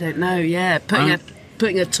sacrilege. Oh, I don't know. Yeah,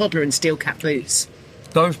 putting a toddler in steel cap boots.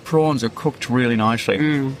 Those prawns are cooked really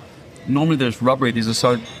nicely. Normally there's rubbery. These are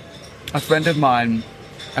so... A friend of mine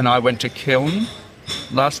and I went to Kiln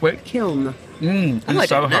last week. Kiln? In I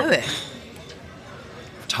Soho. don't know it.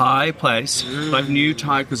 Thai place, like new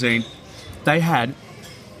Thai cuisine. They had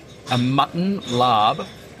a mutton larb,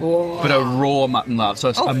 but a raw mutton larb. So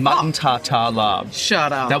it's a mutton tartare larb.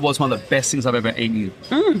 Shut up. That was one of the best things I've ever eaten.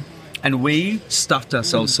 And we stuffed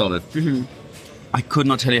ourselves solid. I could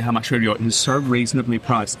not tell you how much we got. It was so reasonably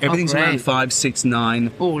priced. Everything's around 5, 6, 9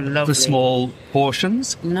 for small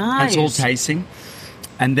portions. Nice. And it's all tasting.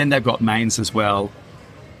 And then they've got mains as well.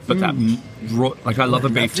 But that, I love a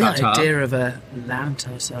beef tartare. The idea of a lamb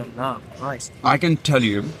tartare larb. Nice. I can tell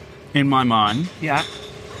you, in my mind,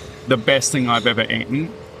 the best thing I've ever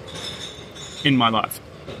eaten in my life.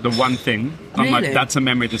 The one thing. Really? I'm like, that's a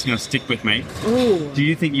memory that's going to stick with me. Ooh. Do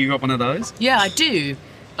you think you got one of those? Yeah, I do.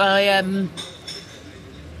 I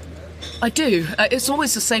do. It's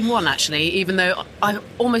always the same one, actually, even though I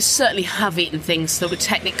almost certainly have eaten things that were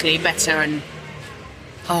technically better and...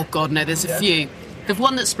 Oh, God, no, there's a few. The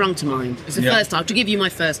one that sprung to mind is the first... To give you my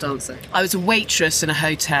first answer. I was a waitress in a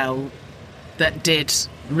hotel that did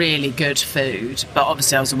really good food, but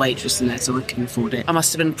obviously I was a waitress in there, so I couldn't afford it. I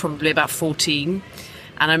must have been probably about 14,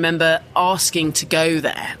 and I remember asking to go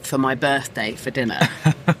there for my birthday for dinner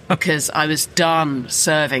because I was done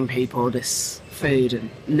serving people this food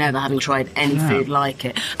and never having tried any food like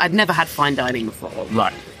it. I'd never had fine dining before.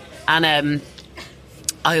 Right. And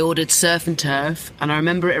I ordered surf and turf, and I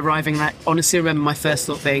remember it arriving honestly remember my first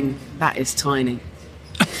thought being, that is tiny.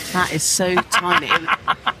 That is so tiny.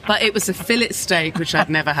 But it was a fillet steak, which I'd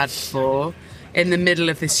never had before, in the middle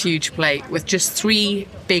of this huge plate with just 3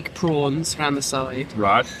 big prawns around the side.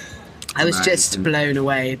 Right. I was just blown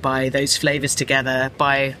away by those flavours together,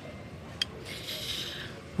 by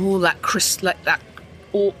all that crisp, like that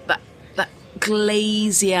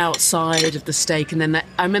glazy outside of the steak, and then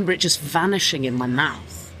I remember it just vanishing in my mouth.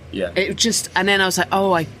 Yeah. It just, and then I was like,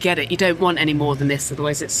 oh, I get it. You don't want any more than this,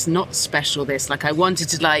 otherwise it's not special. This, like, I wanted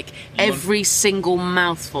to, every single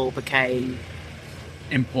mouthful became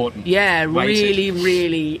important. Yeah, really,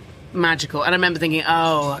 really magical. And I remember thinking,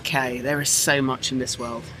 oh, okay, there is so much in this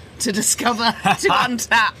world to discover, to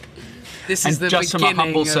untap. This is the just beginning. From a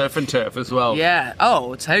humble surf and turf as well. Yeah.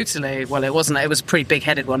 Oh, totally. Well, it wasn't. It was a pretty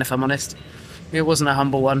big-headed one, if I'm honest. It wasn't a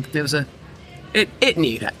humble one. It was It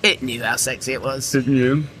knew that. It knew how sexy it was. It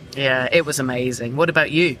knew. Yeah, it was amazing. What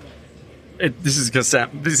about you? This is going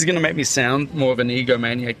to make me sound more of an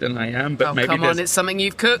egomaniac than I am. But maybe come on! It's something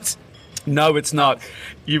you've cooked. No, it's not.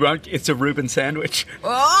 You won't. It's a Reuben sandwich.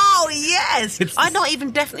 Oh yes! I'm not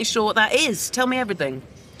even definitely sure what that is. Tell me everything.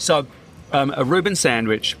 So, a Reuben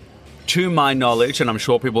sandwich, to my knowledge, and I'm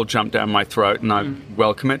sure people jump down my throat, and I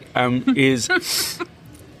welcome it, is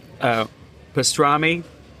pastrami,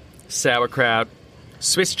 sauerkraut,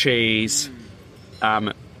 Swiss cheese,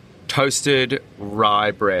 toasted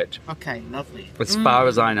rye bread. Okay, lovely. As far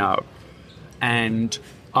as I know. And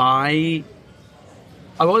I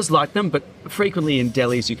always like them, but frequently in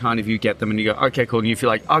delis you get them and you go, okay, cool, and you feel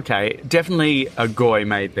like, okay, definitely a goy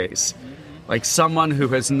made these. Like someone who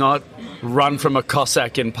has not run from a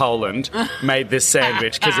Cossack in Poland made this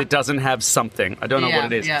sandwich because it doesn't have something. I don't know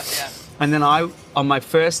what it is. Yeah. And then on my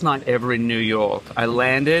first night ever in New York, I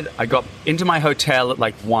got into my hotel at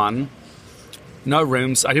 1. No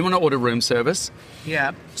rooms. I didn't want to order room service.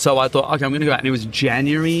 Yeah. So I thought, okay, I'm going to go out. And it was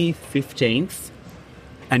January 15th,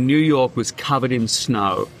 and New York was covered in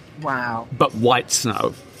snow. Wow. But white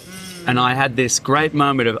snow. And I had this great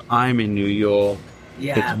moment of, I'm in New York.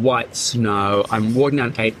 Yeah. It's white snow. I'm walking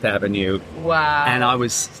down 8th Avenue. Wow. And I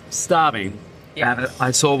was starving. Yeah. And I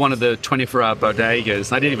saw one of the 24-hour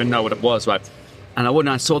bodegas. I didn't even know what it was, right? And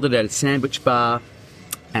I saw that at a sandwich bar.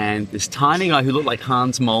 And this tiny guy who looked like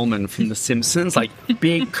Hans Moleman from The Simpsons,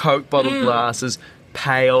 big Coke bottle glasses,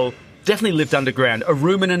 pale, definitely lived underground, a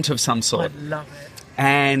ruminant of some sort. I love it.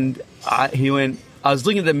 And he went, I was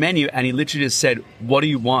looking at the menu and he literally just said, what do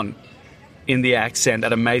you want? In the accent,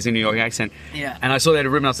 that amazing New York accent. Yeah. And I saw that a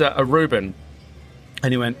Reuben. I said, a Reuben.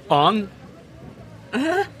 And he went, on?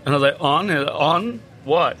 And I was like, on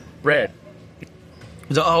what? Bread. He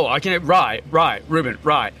was like, oh, I can, right, Reuben,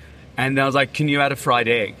 right. And I was like, can you add a fried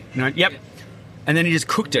egg? And I went, yep. And then he just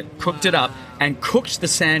cooked it up, and cooked the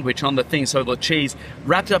sandwich on the thing, so the cheese,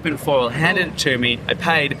 wrapped it up in foil, handed it to me. I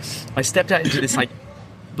paid. I stepped out into this like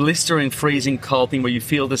blistering, freezing cold thing where you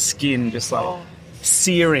feel the skin just like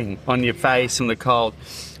searing on your face from the cold.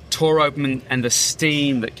 Tore open, and the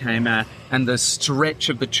steam that came out, and the stretch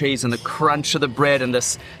of the cheese, and the crunch of the bread, and the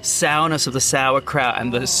sourness of the sauerkraut,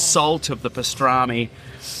 and the salt of the pastrami,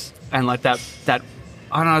 and like that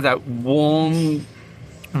I don't know, that warm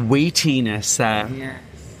wheatiness that,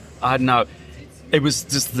 I don't know, it was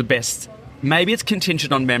just the best. Maybe it's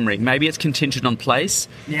contingent on memory, maybe it's contingent on place,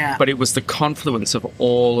 but it was the confluence of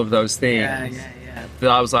all of those things that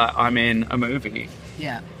I was like, I'm in a movie.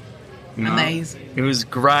 You know? Amazing. It was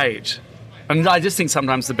great. And I just think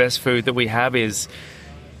sometimes the best food that we have is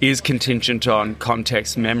contingent on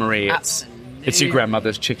context, memory. It's your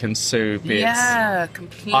grandmother's chicken soup. It's,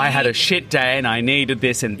 completely. I had a shit day and I needed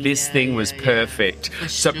this, and this thing was perfect.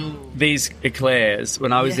 So these eclairs,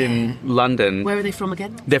 when I was in London... Where are they from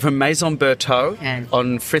again? They're from Maison Berthaud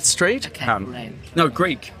on Frith Street. Okay, no,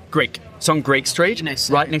 Greek. It's on Greek Street,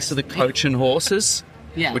 right next to the Coach and Horses,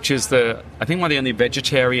 which is I think one of the only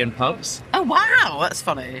vegetarian pubs. Oh, wow, that's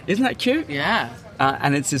funny. Isn't that cute? Yeah.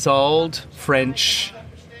 And it's this old French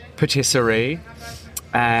patisserie,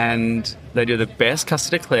 and they do the best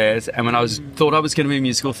custard eclairs. And when I thought I was going to be in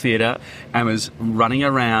musical theatre and was running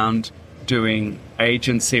around doing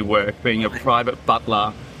agency work, being a private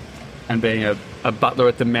butler and being a butler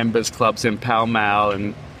at the members clubs in Pall Mall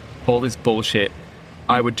and all this bullshit,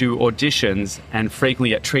 I would do auditions and frequently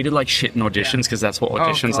get treated like shit in auditions, because that's what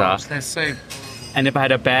auditions are. They're so... And if I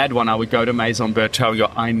had a bad one, I would go to Maison Berthaud and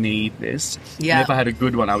go, I need this. Yeah. And if I had a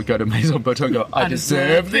good one, I would go to Maison Berthaud and go, I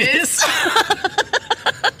deserve this.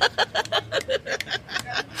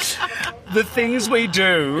 The things we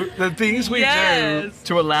do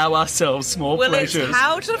to allow ourselves small pleasures. It's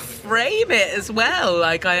how to frame it as well.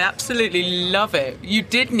 Like, I absolutely love it. You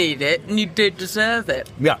did need it, and you did deserve it.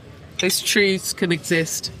 Yeah. Those truths can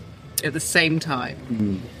exist at the same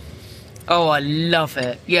time. Oh, I love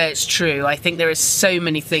it. Yeah, it's true. I think there are so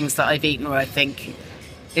many things that I've eaten where I think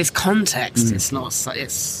it's context. It's not...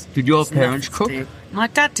 Did your parents cook? My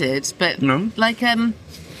dad did, but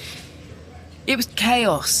it was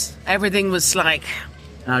chaos. Everything was like...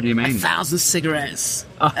 How do you mean? 1,000 cigarettes,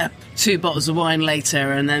 2 bottles of wine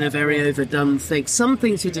later, and then a very overdone thing. Some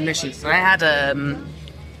things were delicious. I had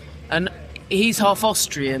he's half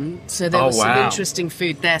Austrian, so there was some interesting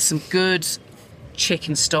food there. Some good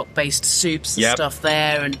chicken stock-based soups and stuff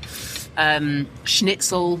there, and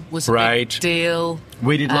schnitzel was a big deal.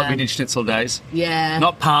 We did schnitzel days. Yeah.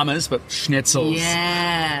 Not Parmas, but schnitzels.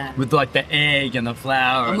 Yeah. With like the egg and the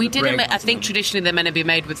flour. And we didn't. I think traditionally they're meant to be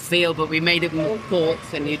made with veal, but we made it with pork,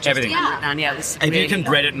 and you just everything. And if you can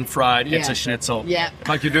bread it and fry it, it's a schnitzel. Yeah.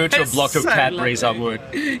 Like you do it to a block of Cadbury's, I would.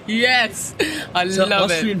 Yes, I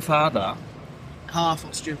love it. Austrian father. Half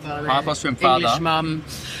Austrian father. English mum.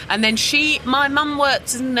 And then my mum worked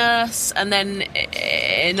as a nurse, and then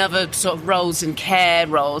in other sort of roles, in care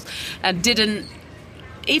roles, and didn't,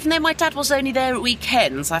 even though my dad was only there at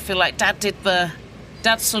weekends, I feel like dad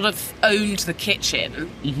sort of owned the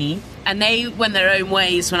kitchen. Mm-hmm. And they went their own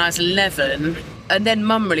ways when I was 11, and then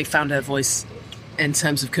mum really found her voice in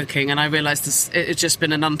terms of cooking, and I realised it's just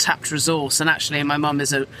been an untapped resource. And actually my mum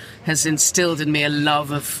has instilled in me a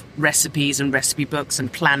love of recipes and recipe books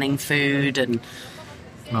and planning food and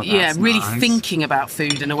really thinking about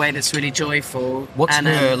food in a way that's really joyful.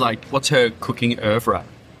 What's her cooking oeuvre?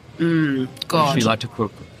 God, does she like to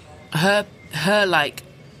cook? Her like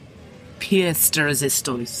pièce de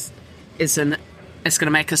résistance is it's going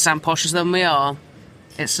to make us sound posher than we are.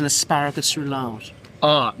 It's an asparagus roulade.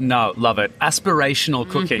 Oh, no, love it. Aspirational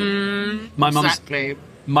cooking. Mm-hmm.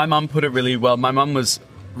 My mum put it really well. My mum was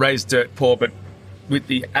raised dirt poor, but with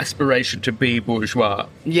the aspiration to be bourgeois.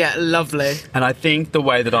 Yeah, lovely. And I think the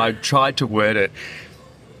way that I tried to word it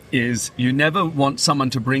is you never want someone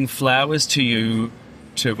to bring flowers to you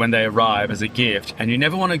when they arrive as a gift, and you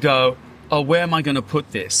never want to go, oh, where am I going to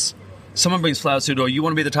put this? Someone brings flowers to the door, you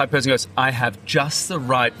want to be the type of person who goes, I have just the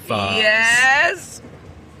right vase. Yes!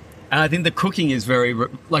 And I think the cooking is very...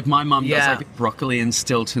 Like, my mum does, like, broccoli and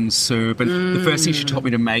Stilton soup. And the first thing she taught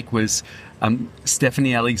me to make was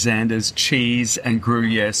Stephanie Alexander's cheese and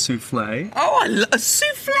Gruyere soufflé. Oh, a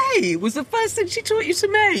soufflé was the first thing she taught you to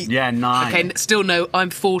make? Yeah, 9. Okay, still no, I'm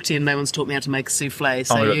 40 and no one's taught me how to make a soufflé.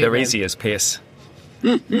 So they're easy as piss.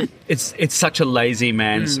 It's such a lazy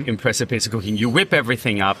man's impressive piece of cooking. You whip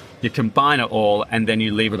everything up, you combine it all, and then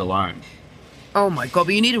you leave it alone. Oh my God,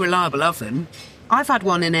 but you need a reliable oven. I've had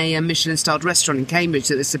one in a Michelin-starred restaurant in Cambridge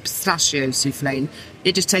that was a pistachio soufflé.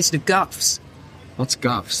 It just tasted of guffs. What's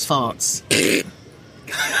guffs? Farts.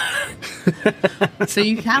 So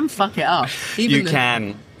you can fuck it up. You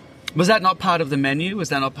can. Was that not part of the menu? Was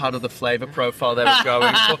that not part of the flavour profile they were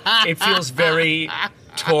going for? It feels very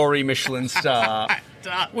Tory Michelin star.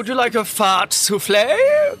 Would you like a fart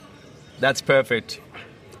soufflé? That's perfect.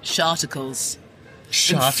 Charticles.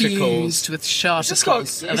 Charticles. Infused with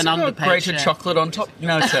charticles of an underpaid grated chef. chocolate on top?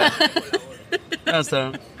 No, sir. No,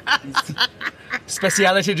 sir.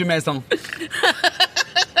 Spécialité du maison.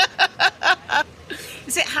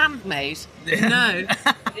 Is it handmade? No.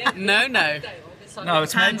 No. No,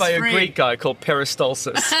 it's made by a Greek guy called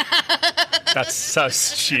Peristalsis. That's so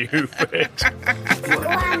stupid.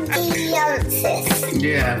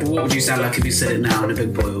 Yeah, what would you sound like if you said it now in a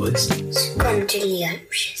big boy voice?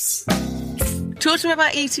 Squandriliocious. Talk to me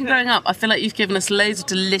about eating growing up. I feel like you've given us loads of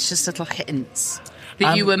delicious little hints.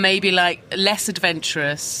 That you were maybe like less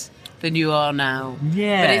adventurous than you are now.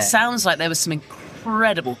 Yeah. But it sounds like there was some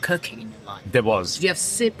incredible cooking in your life. There was. Do you have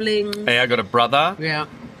siblings? Hey, I got a brother. Yeah.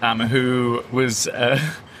 Who was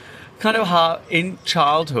kind of hard in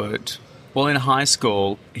childhood, well, in high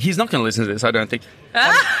school. He's not going to listen to this, I don't think.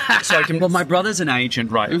 Well, my brother's an agent,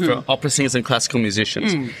 right, for opera singers and classical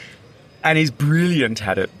musicians. And he's brilliant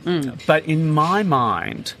at it. But in my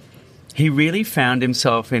mind, he really found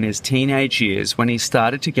himself in his teenage years when he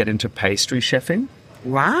started to get into pastry chefing.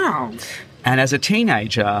 Wow. And as a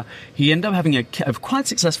teenager, he ended up having a quite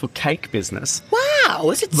successful cake business. Wow,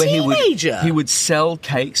 as a teenager? He would sell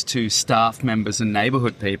cakes to staff members and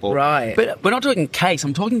neighbourhood people. Right. But we're not talking cakes.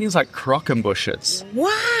 I'm talking things like croquembouches.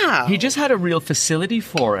 Wow. He just had a real facility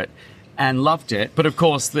for it and loved it. But, of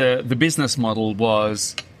course, the business model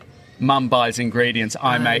was mum buys ingredients,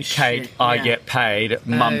 I make cake, I get paid,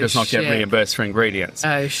 mum does not get reimbursed for ingredients.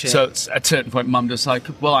 Oh, shit. So at a certain point, mum just like,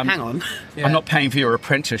 well, Hang on. Yeah. I'm not paying for your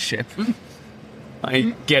apprenticeship.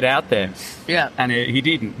 I get out there. Yeah. And he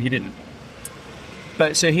didn't.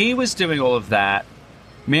 But so he was doing all of that.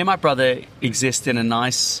 Me and my brother exist in a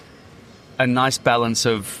nice balance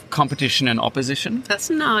of competition and opposition. That's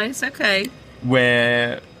nice, okay.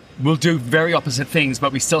 Where we'll do very opposite things,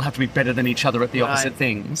 but we still have to be better than each other at the opposite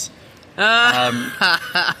things.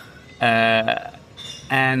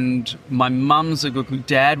 And my mum's a good cook.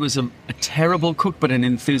 Dad was a terrible cook, but an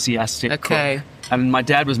enthusiastic cook. And my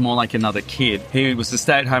dad was more like another kid. He was a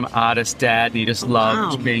stay-at-home artist dad, and he just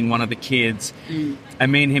loved being one of the kids.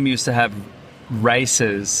 And me and him used to have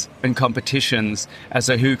races and competitions as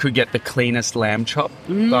to who could get the cleanest lamb chop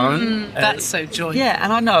bone. That's so joyful. Yeah,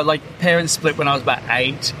 and I know, like, parents split when I was about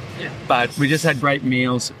 8, but we just had great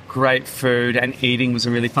meals, great food, and eating was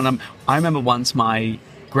a really fun. I remember once my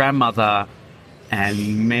grandmother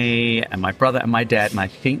and me and my brother and my dad and I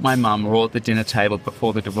think my mum were all at the dinner table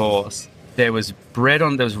before the divorce. There was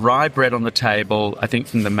rye bread on the table, I think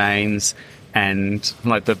from the mains, and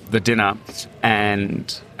like the dinner,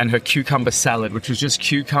 and her cucumber salad, which was just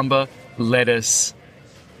cucumber, lettuce,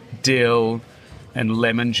 dill, and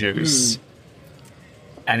lemon juice.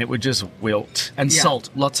 And it would just wilt. And salt,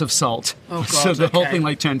 lots of salt. Oh, God, so the whole thing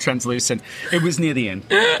turned translucent. It was near the end.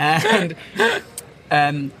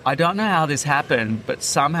 And I don't know how this happened, but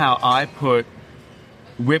somehow I put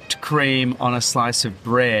whipped cream on a slice of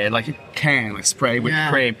bread, like a can, like spray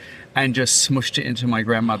whipped cream, and just smushed it into my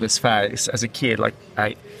grandmother's face as a kid, like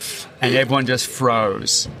 8. And everyone just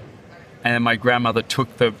froze. And then my grandmother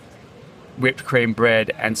took the whipped cream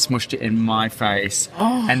bread and smushed it in my face.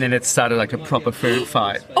 And then it started like a proper food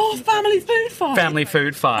fight. Oh, family food fight. Family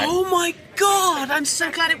food fight. Oh my God, I'm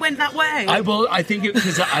so glad it went that way. I think it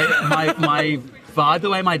because the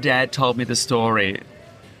way my dad told me the story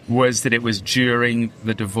was that it was during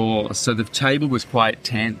the divorce, so the table was quite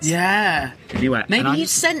tense. Yeah. Anyway, maybe you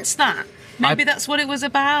sensed that. Maybe that's what it was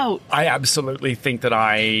about. I absolutely think that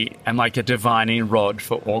I am like a divining rod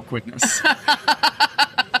for awkwardness.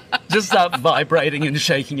 Just start vibrating and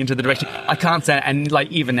shaking into the direction. I can't say it. And like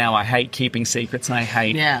even now I hate keeping secrets and I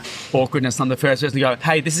hate awkwardness on the first person to go,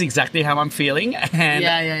 hey, this is exactly how I'm feeling,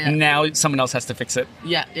 and now someone else has to fix it.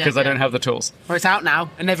 Yeah. Because I don't have the tools. Or it's out now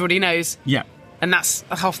and everybody knows. Yeah. And that's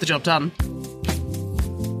half the job done.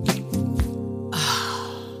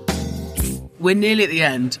 We're nearly at the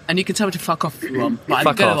end, and you can tell me to fuck off if you want, but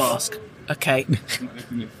I'm going to ask. Okay.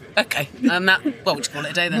 Okay. What would you call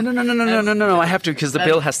it a day then? No. I have to because the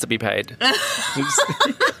bill has to be paid.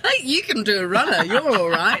 You can do a runner. You're all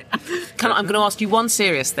right. I'm going to ask you one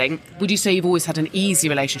serious thing. Would you say you've always had an easy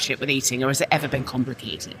relationship with eating, or has it ever been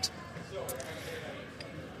complicated?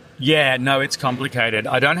 Yeah, no, it's complicated.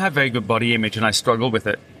 I don't have very good body image, and I struggle with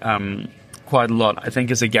it quite a lot. I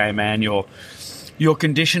think as a gay man, you're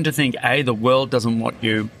conditioned to think, A, the world doesn't want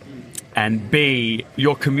you, and B,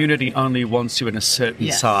 your community only wants you in a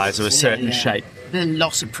certain size or a certain shape. There's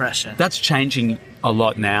lots of pressure. That's changing a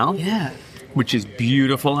lot now. Yeah. Which is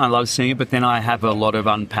beautiful. I love seeing it, but then I have a lot of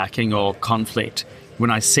unpacking or conflict when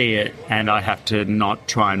I see it, and I have to not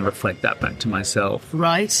try and reflect that back to myself.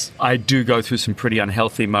 Right. I do go through some pretty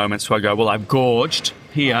unhealthy moments where I go, well, I've gorged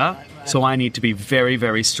here, so I need to be very,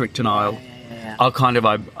 very strict, and I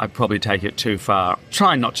probably take it too far.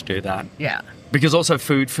 Try not to do that. Yeah. Because also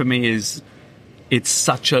food for me it's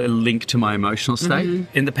such a link to my emotional state.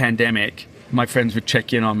 Mm-hmm. In the pandemic, my friends would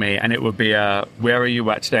check in on me, and it would be, where are you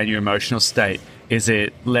at today in your emotional state? Is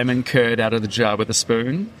it lemon curd out of the jar with a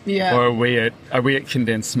spoon? Yeah. Or are we at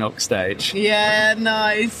condensed milk stage? Yeah,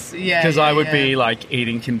 nice. Yeah. Because I would be like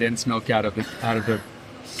eating condensed milk out of the can.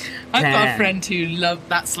 I've got a friend who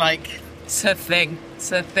that's like, it's her thing. It's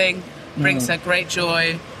her thing. Brings her great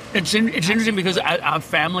joy. It's interesting because our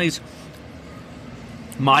families,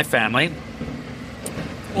 my family,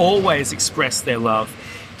 always expressed their love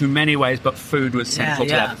through many ways, but food was central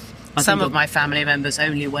to that. Some of my family members'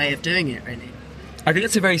 only way of doing it, really. I think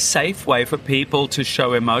it's a very safe way for people to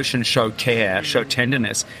show emotion, show care, show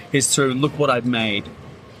tenderness, is through, look what I've made.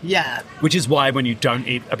 Yeah. Which is why when you don't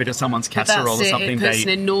eat a bit of someone's casserole or something... It puts an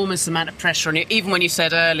enormous amount of pressure on you. Even when you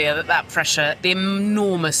said earlier that pressure, the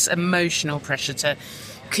enormous emotional pressure to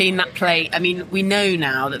clean that plate. I mean, we know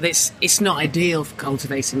now that it's not ideal for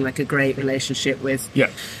cultivating like a great relationship with,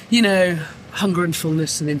 hunger and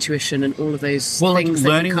fullness and intuition and all of those things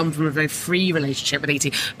that can come from a very free relationship with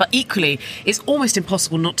eating. But equally, it's almost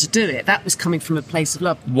impossible not to do it. That was coming from a place of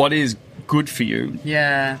love. What is good for you?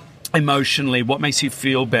 Yeah. Emotionally, what makes you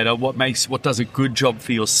feel better? What does a good job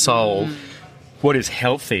for your soul? What is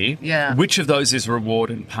healthy? Yeah. Which of those is reward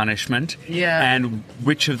and punishment? Yeah. And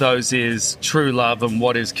which of those is true love and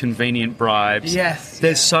what is convenient bribes? Yes.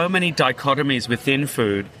 There's so many dichotomies within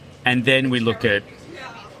food, and then we look at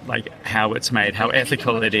like how it's made, how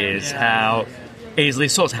ethical it is, how easily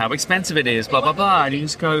sourced, how expensive it is, blah, blah, blah. And you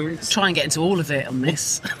just go... Try and get into all of it on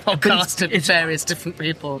this podcast with various different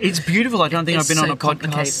people. It's beautiful. I don't think I've been on a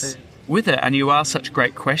podcast with it, and you ask such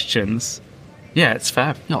great questions. Yeah, it's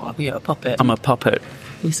fab. Oh, you're a puppet. I'm a puppet.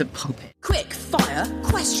 He's a puppet. Quick fire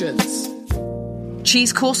questions.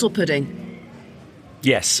 Cheese course or pudding?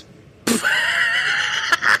 Yes.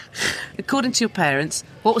 According to your parents,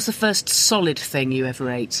 what was the first solid thing you ever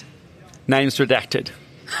ate? Names redacted.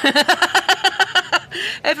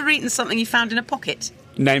 Ever eaten something you found in a pocket?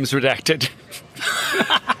 Names redacted.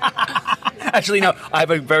 Actually, no, I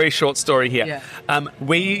have a very short story here. Yeah.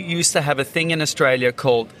 We used to have a thing in Australia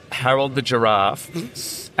called Harold the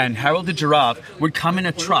Giraffe. And Harold the Giraffe would come in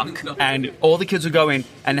a truck and all the kids would go in,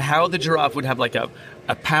 and Harold the Giraffe would have like a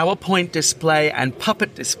PowerPoint display and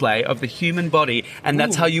puppet display of the human body, and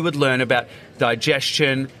that's how you would learn about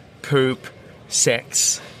digestion, poop,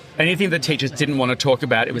 sex. Anything that teachers didn't want to talk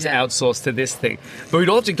about, it was outsourced to this thing. But we'd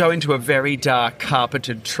all have to go into a very dark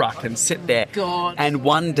carpeted truck and sit there. God. And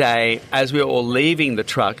one day, as we were all leaving the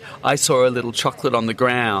truck, I saw a little chocolate on the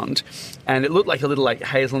ground, and it looked like a little like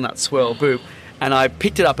hazelnut swirl boop. And I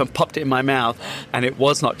picked it up and popped it in my mouth, and it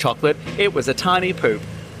was not chocolate. It was a tiny poop.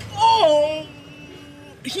 Oh!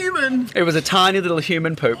 Human! It was a tiny little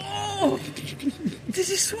human poop. Oh! Did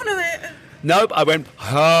you swallow it? Nope, I went,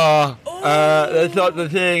 that's not the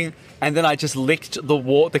thing. And then I just licked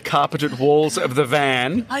the carpeted walls of the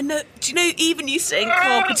van. I know. Do you know, even you saying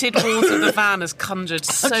carpeted walls of the van has conjured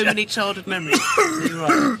so many childhood memories.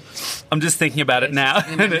 Right. I'm just thinking about it now.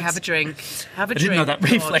 Have a drink. Have a drink. I didn't know that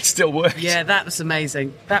reflex still worked. Yeah, that was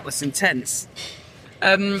amazing. That was intense.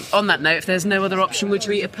 On that note, if there's no other option, would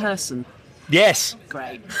you eat a person? Yes.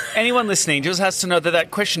 Great. Anyone listening just has to know that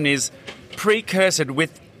question is precursored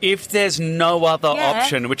with if there's no other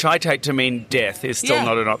option, which I take to mean death is still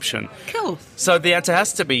not an option. Cool. So the answer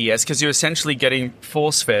has to be yes, because you're essentially getting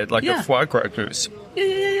force-fed like a foie gras goose.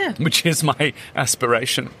 Yeah. Which is my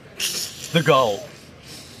aspiration. The goal.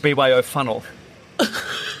 BYO funnel.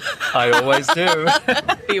 I always do.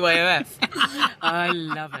 BYOF. I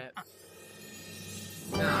love it.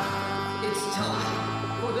 Now it's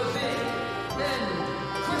time for the big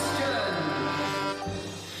end question.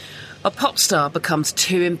 A pop star becomes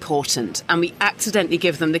too important and we accidentally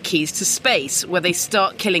give them the keys to space, where they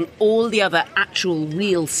start killing all the other actual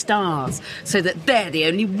real stars so that they're the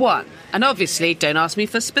only one. And obviously, don't ask me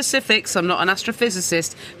for specifics, I'm not an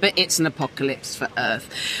astrophysicist, but it's an apocalypse for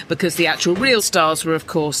Earth. Because the actual real stars were, of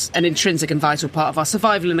course, an intrinsic and vital part of our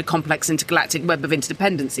survival in a complex intergalactic web of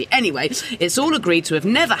interdependency. Anyway, it's all agreed to have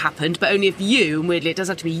never happened, but only if you, and weirdly it does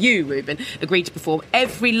have to be you, Reuben, agreed to perform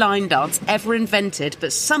every line dance ever invented,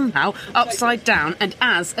 but somehow upside down and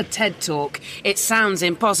as a TED Talk. It sounds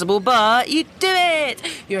impossible, but you do it!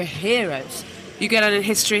 You're heroes. You go down in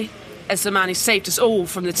history as the man who saved us all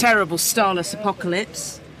from the terrible starless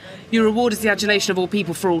apocalypse. Your reward is the adulation of all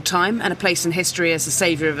people for all time and a place in history as the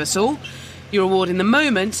saviour of us all. Your reward in the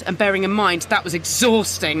moment, and bearing in mind that was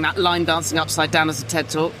exhausting, that line dancing upside down as a TED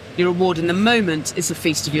Talk, your reward in the moment is the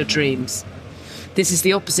feast of your dreams. This is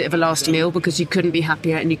the opposite of a last meal because you couldn't be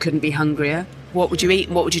happier and you couldn't be hungrier. What would you eat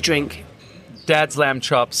and what would you drink? Dad's lamb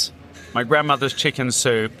chops, my grandmother's chicken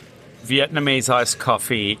soup, Vietnamese iced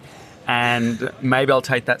coffee, and maybe I'll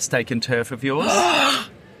take that steak and turf of yours.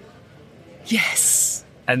 Yes.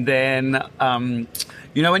 And then,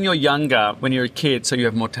 you know when you're younger, when you're a kid, so you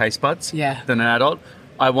have more taste buds than an adult?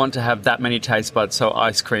 I want to have that many taste buds, so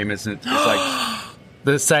ice cream isn't like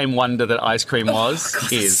the same wonder that ice cream was.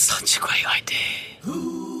 God, is such a great idea.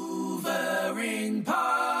 Hoovering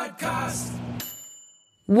Podcast.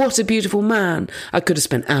 What a beautiful man. I could have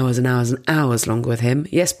spent hours and hours and hours longer with him.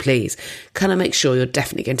 Yes, please. Can I make sure you're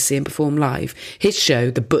definitely going to see him perform live? His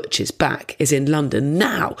show, The Butch Is Back, is in London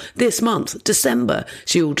now, this month, December.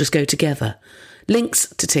 So you all just go together. Links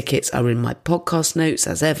to tickets are in my podcast notes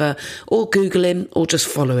as ever, or Google him or just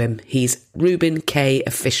follow him. He's Reuben Kaye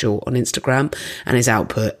Official on Instagram, and his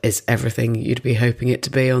output is everything you'd be hoping it to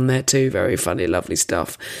be on there too. Very funny, lovely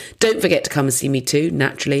stuff. Don't forget to come and see me too,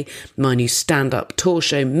 naturally. My new stand-up tour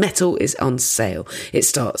show, Metal, is on sale. It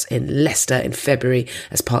starts in Leicester in February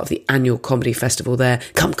as part of the annual comedy festival there.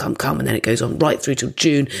 Come, and then it goes on right through till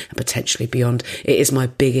June and potentially beyond. It is my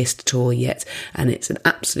biggest tour yet, and it's an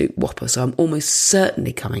absolute whopper, so I'm almost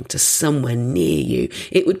certainly coming to somewhere near you.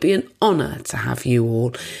 It would be an honour to have you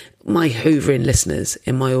all, my Hoovering listeners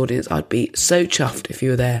in my audience. I'd be so chuffed if you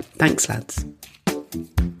were there. Thanks, lads.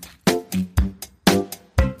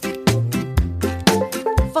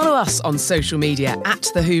 Follow us on social media at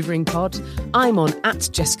The Hoovering Pod. I'm on at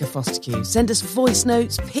Jessica Fosterq. Send us voice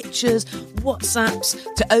notes, pictures, WhatsApps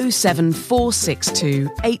to 07462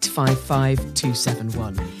 855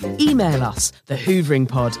 271. Email us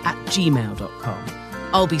thehooveringpod@gmail.com.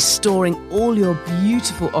 I'll be storing all your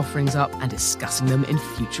beautiful offerings up and discussing them in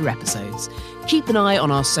future episodes. Keep an eye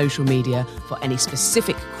on our social media for any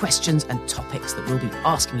specific questions and topics that we'll be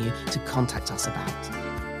asking you to contact us about.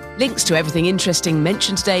 Links to everything interesting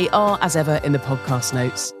mentioned today are, as ever, in the podcast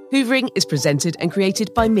notes. Hoovering is presented and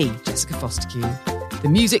created by me, Jessica Fosterq. The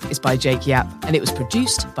music is by Jake Yap, and it was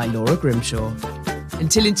produced by Laura Grimshaw.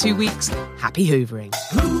 Until in 2 weeks, happy Hoovering.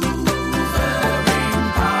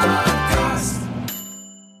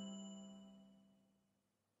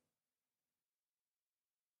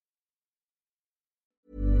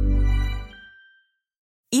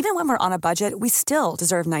 Even when we're on a budget, we still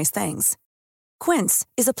deserve nice things. Quince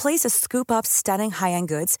is a place to scoop up stunning high-end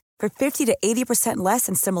goods for 50 to 80% less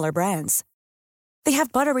than similar brands. They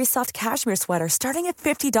have buttery soft cashmere sweaters starting at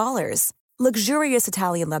 $50, luxurious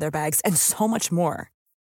Italian leather bags, and so much more.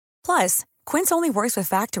 Plus, Quince only works with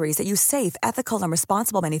factories that use safe, ethical, and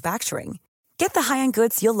responsible manufacturing. Get the high-end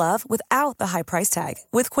goods you'll love without the high price tag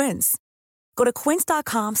with Quince. Go to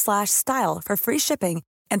quince.com/style for free shipping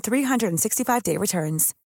and 365-day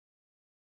returns.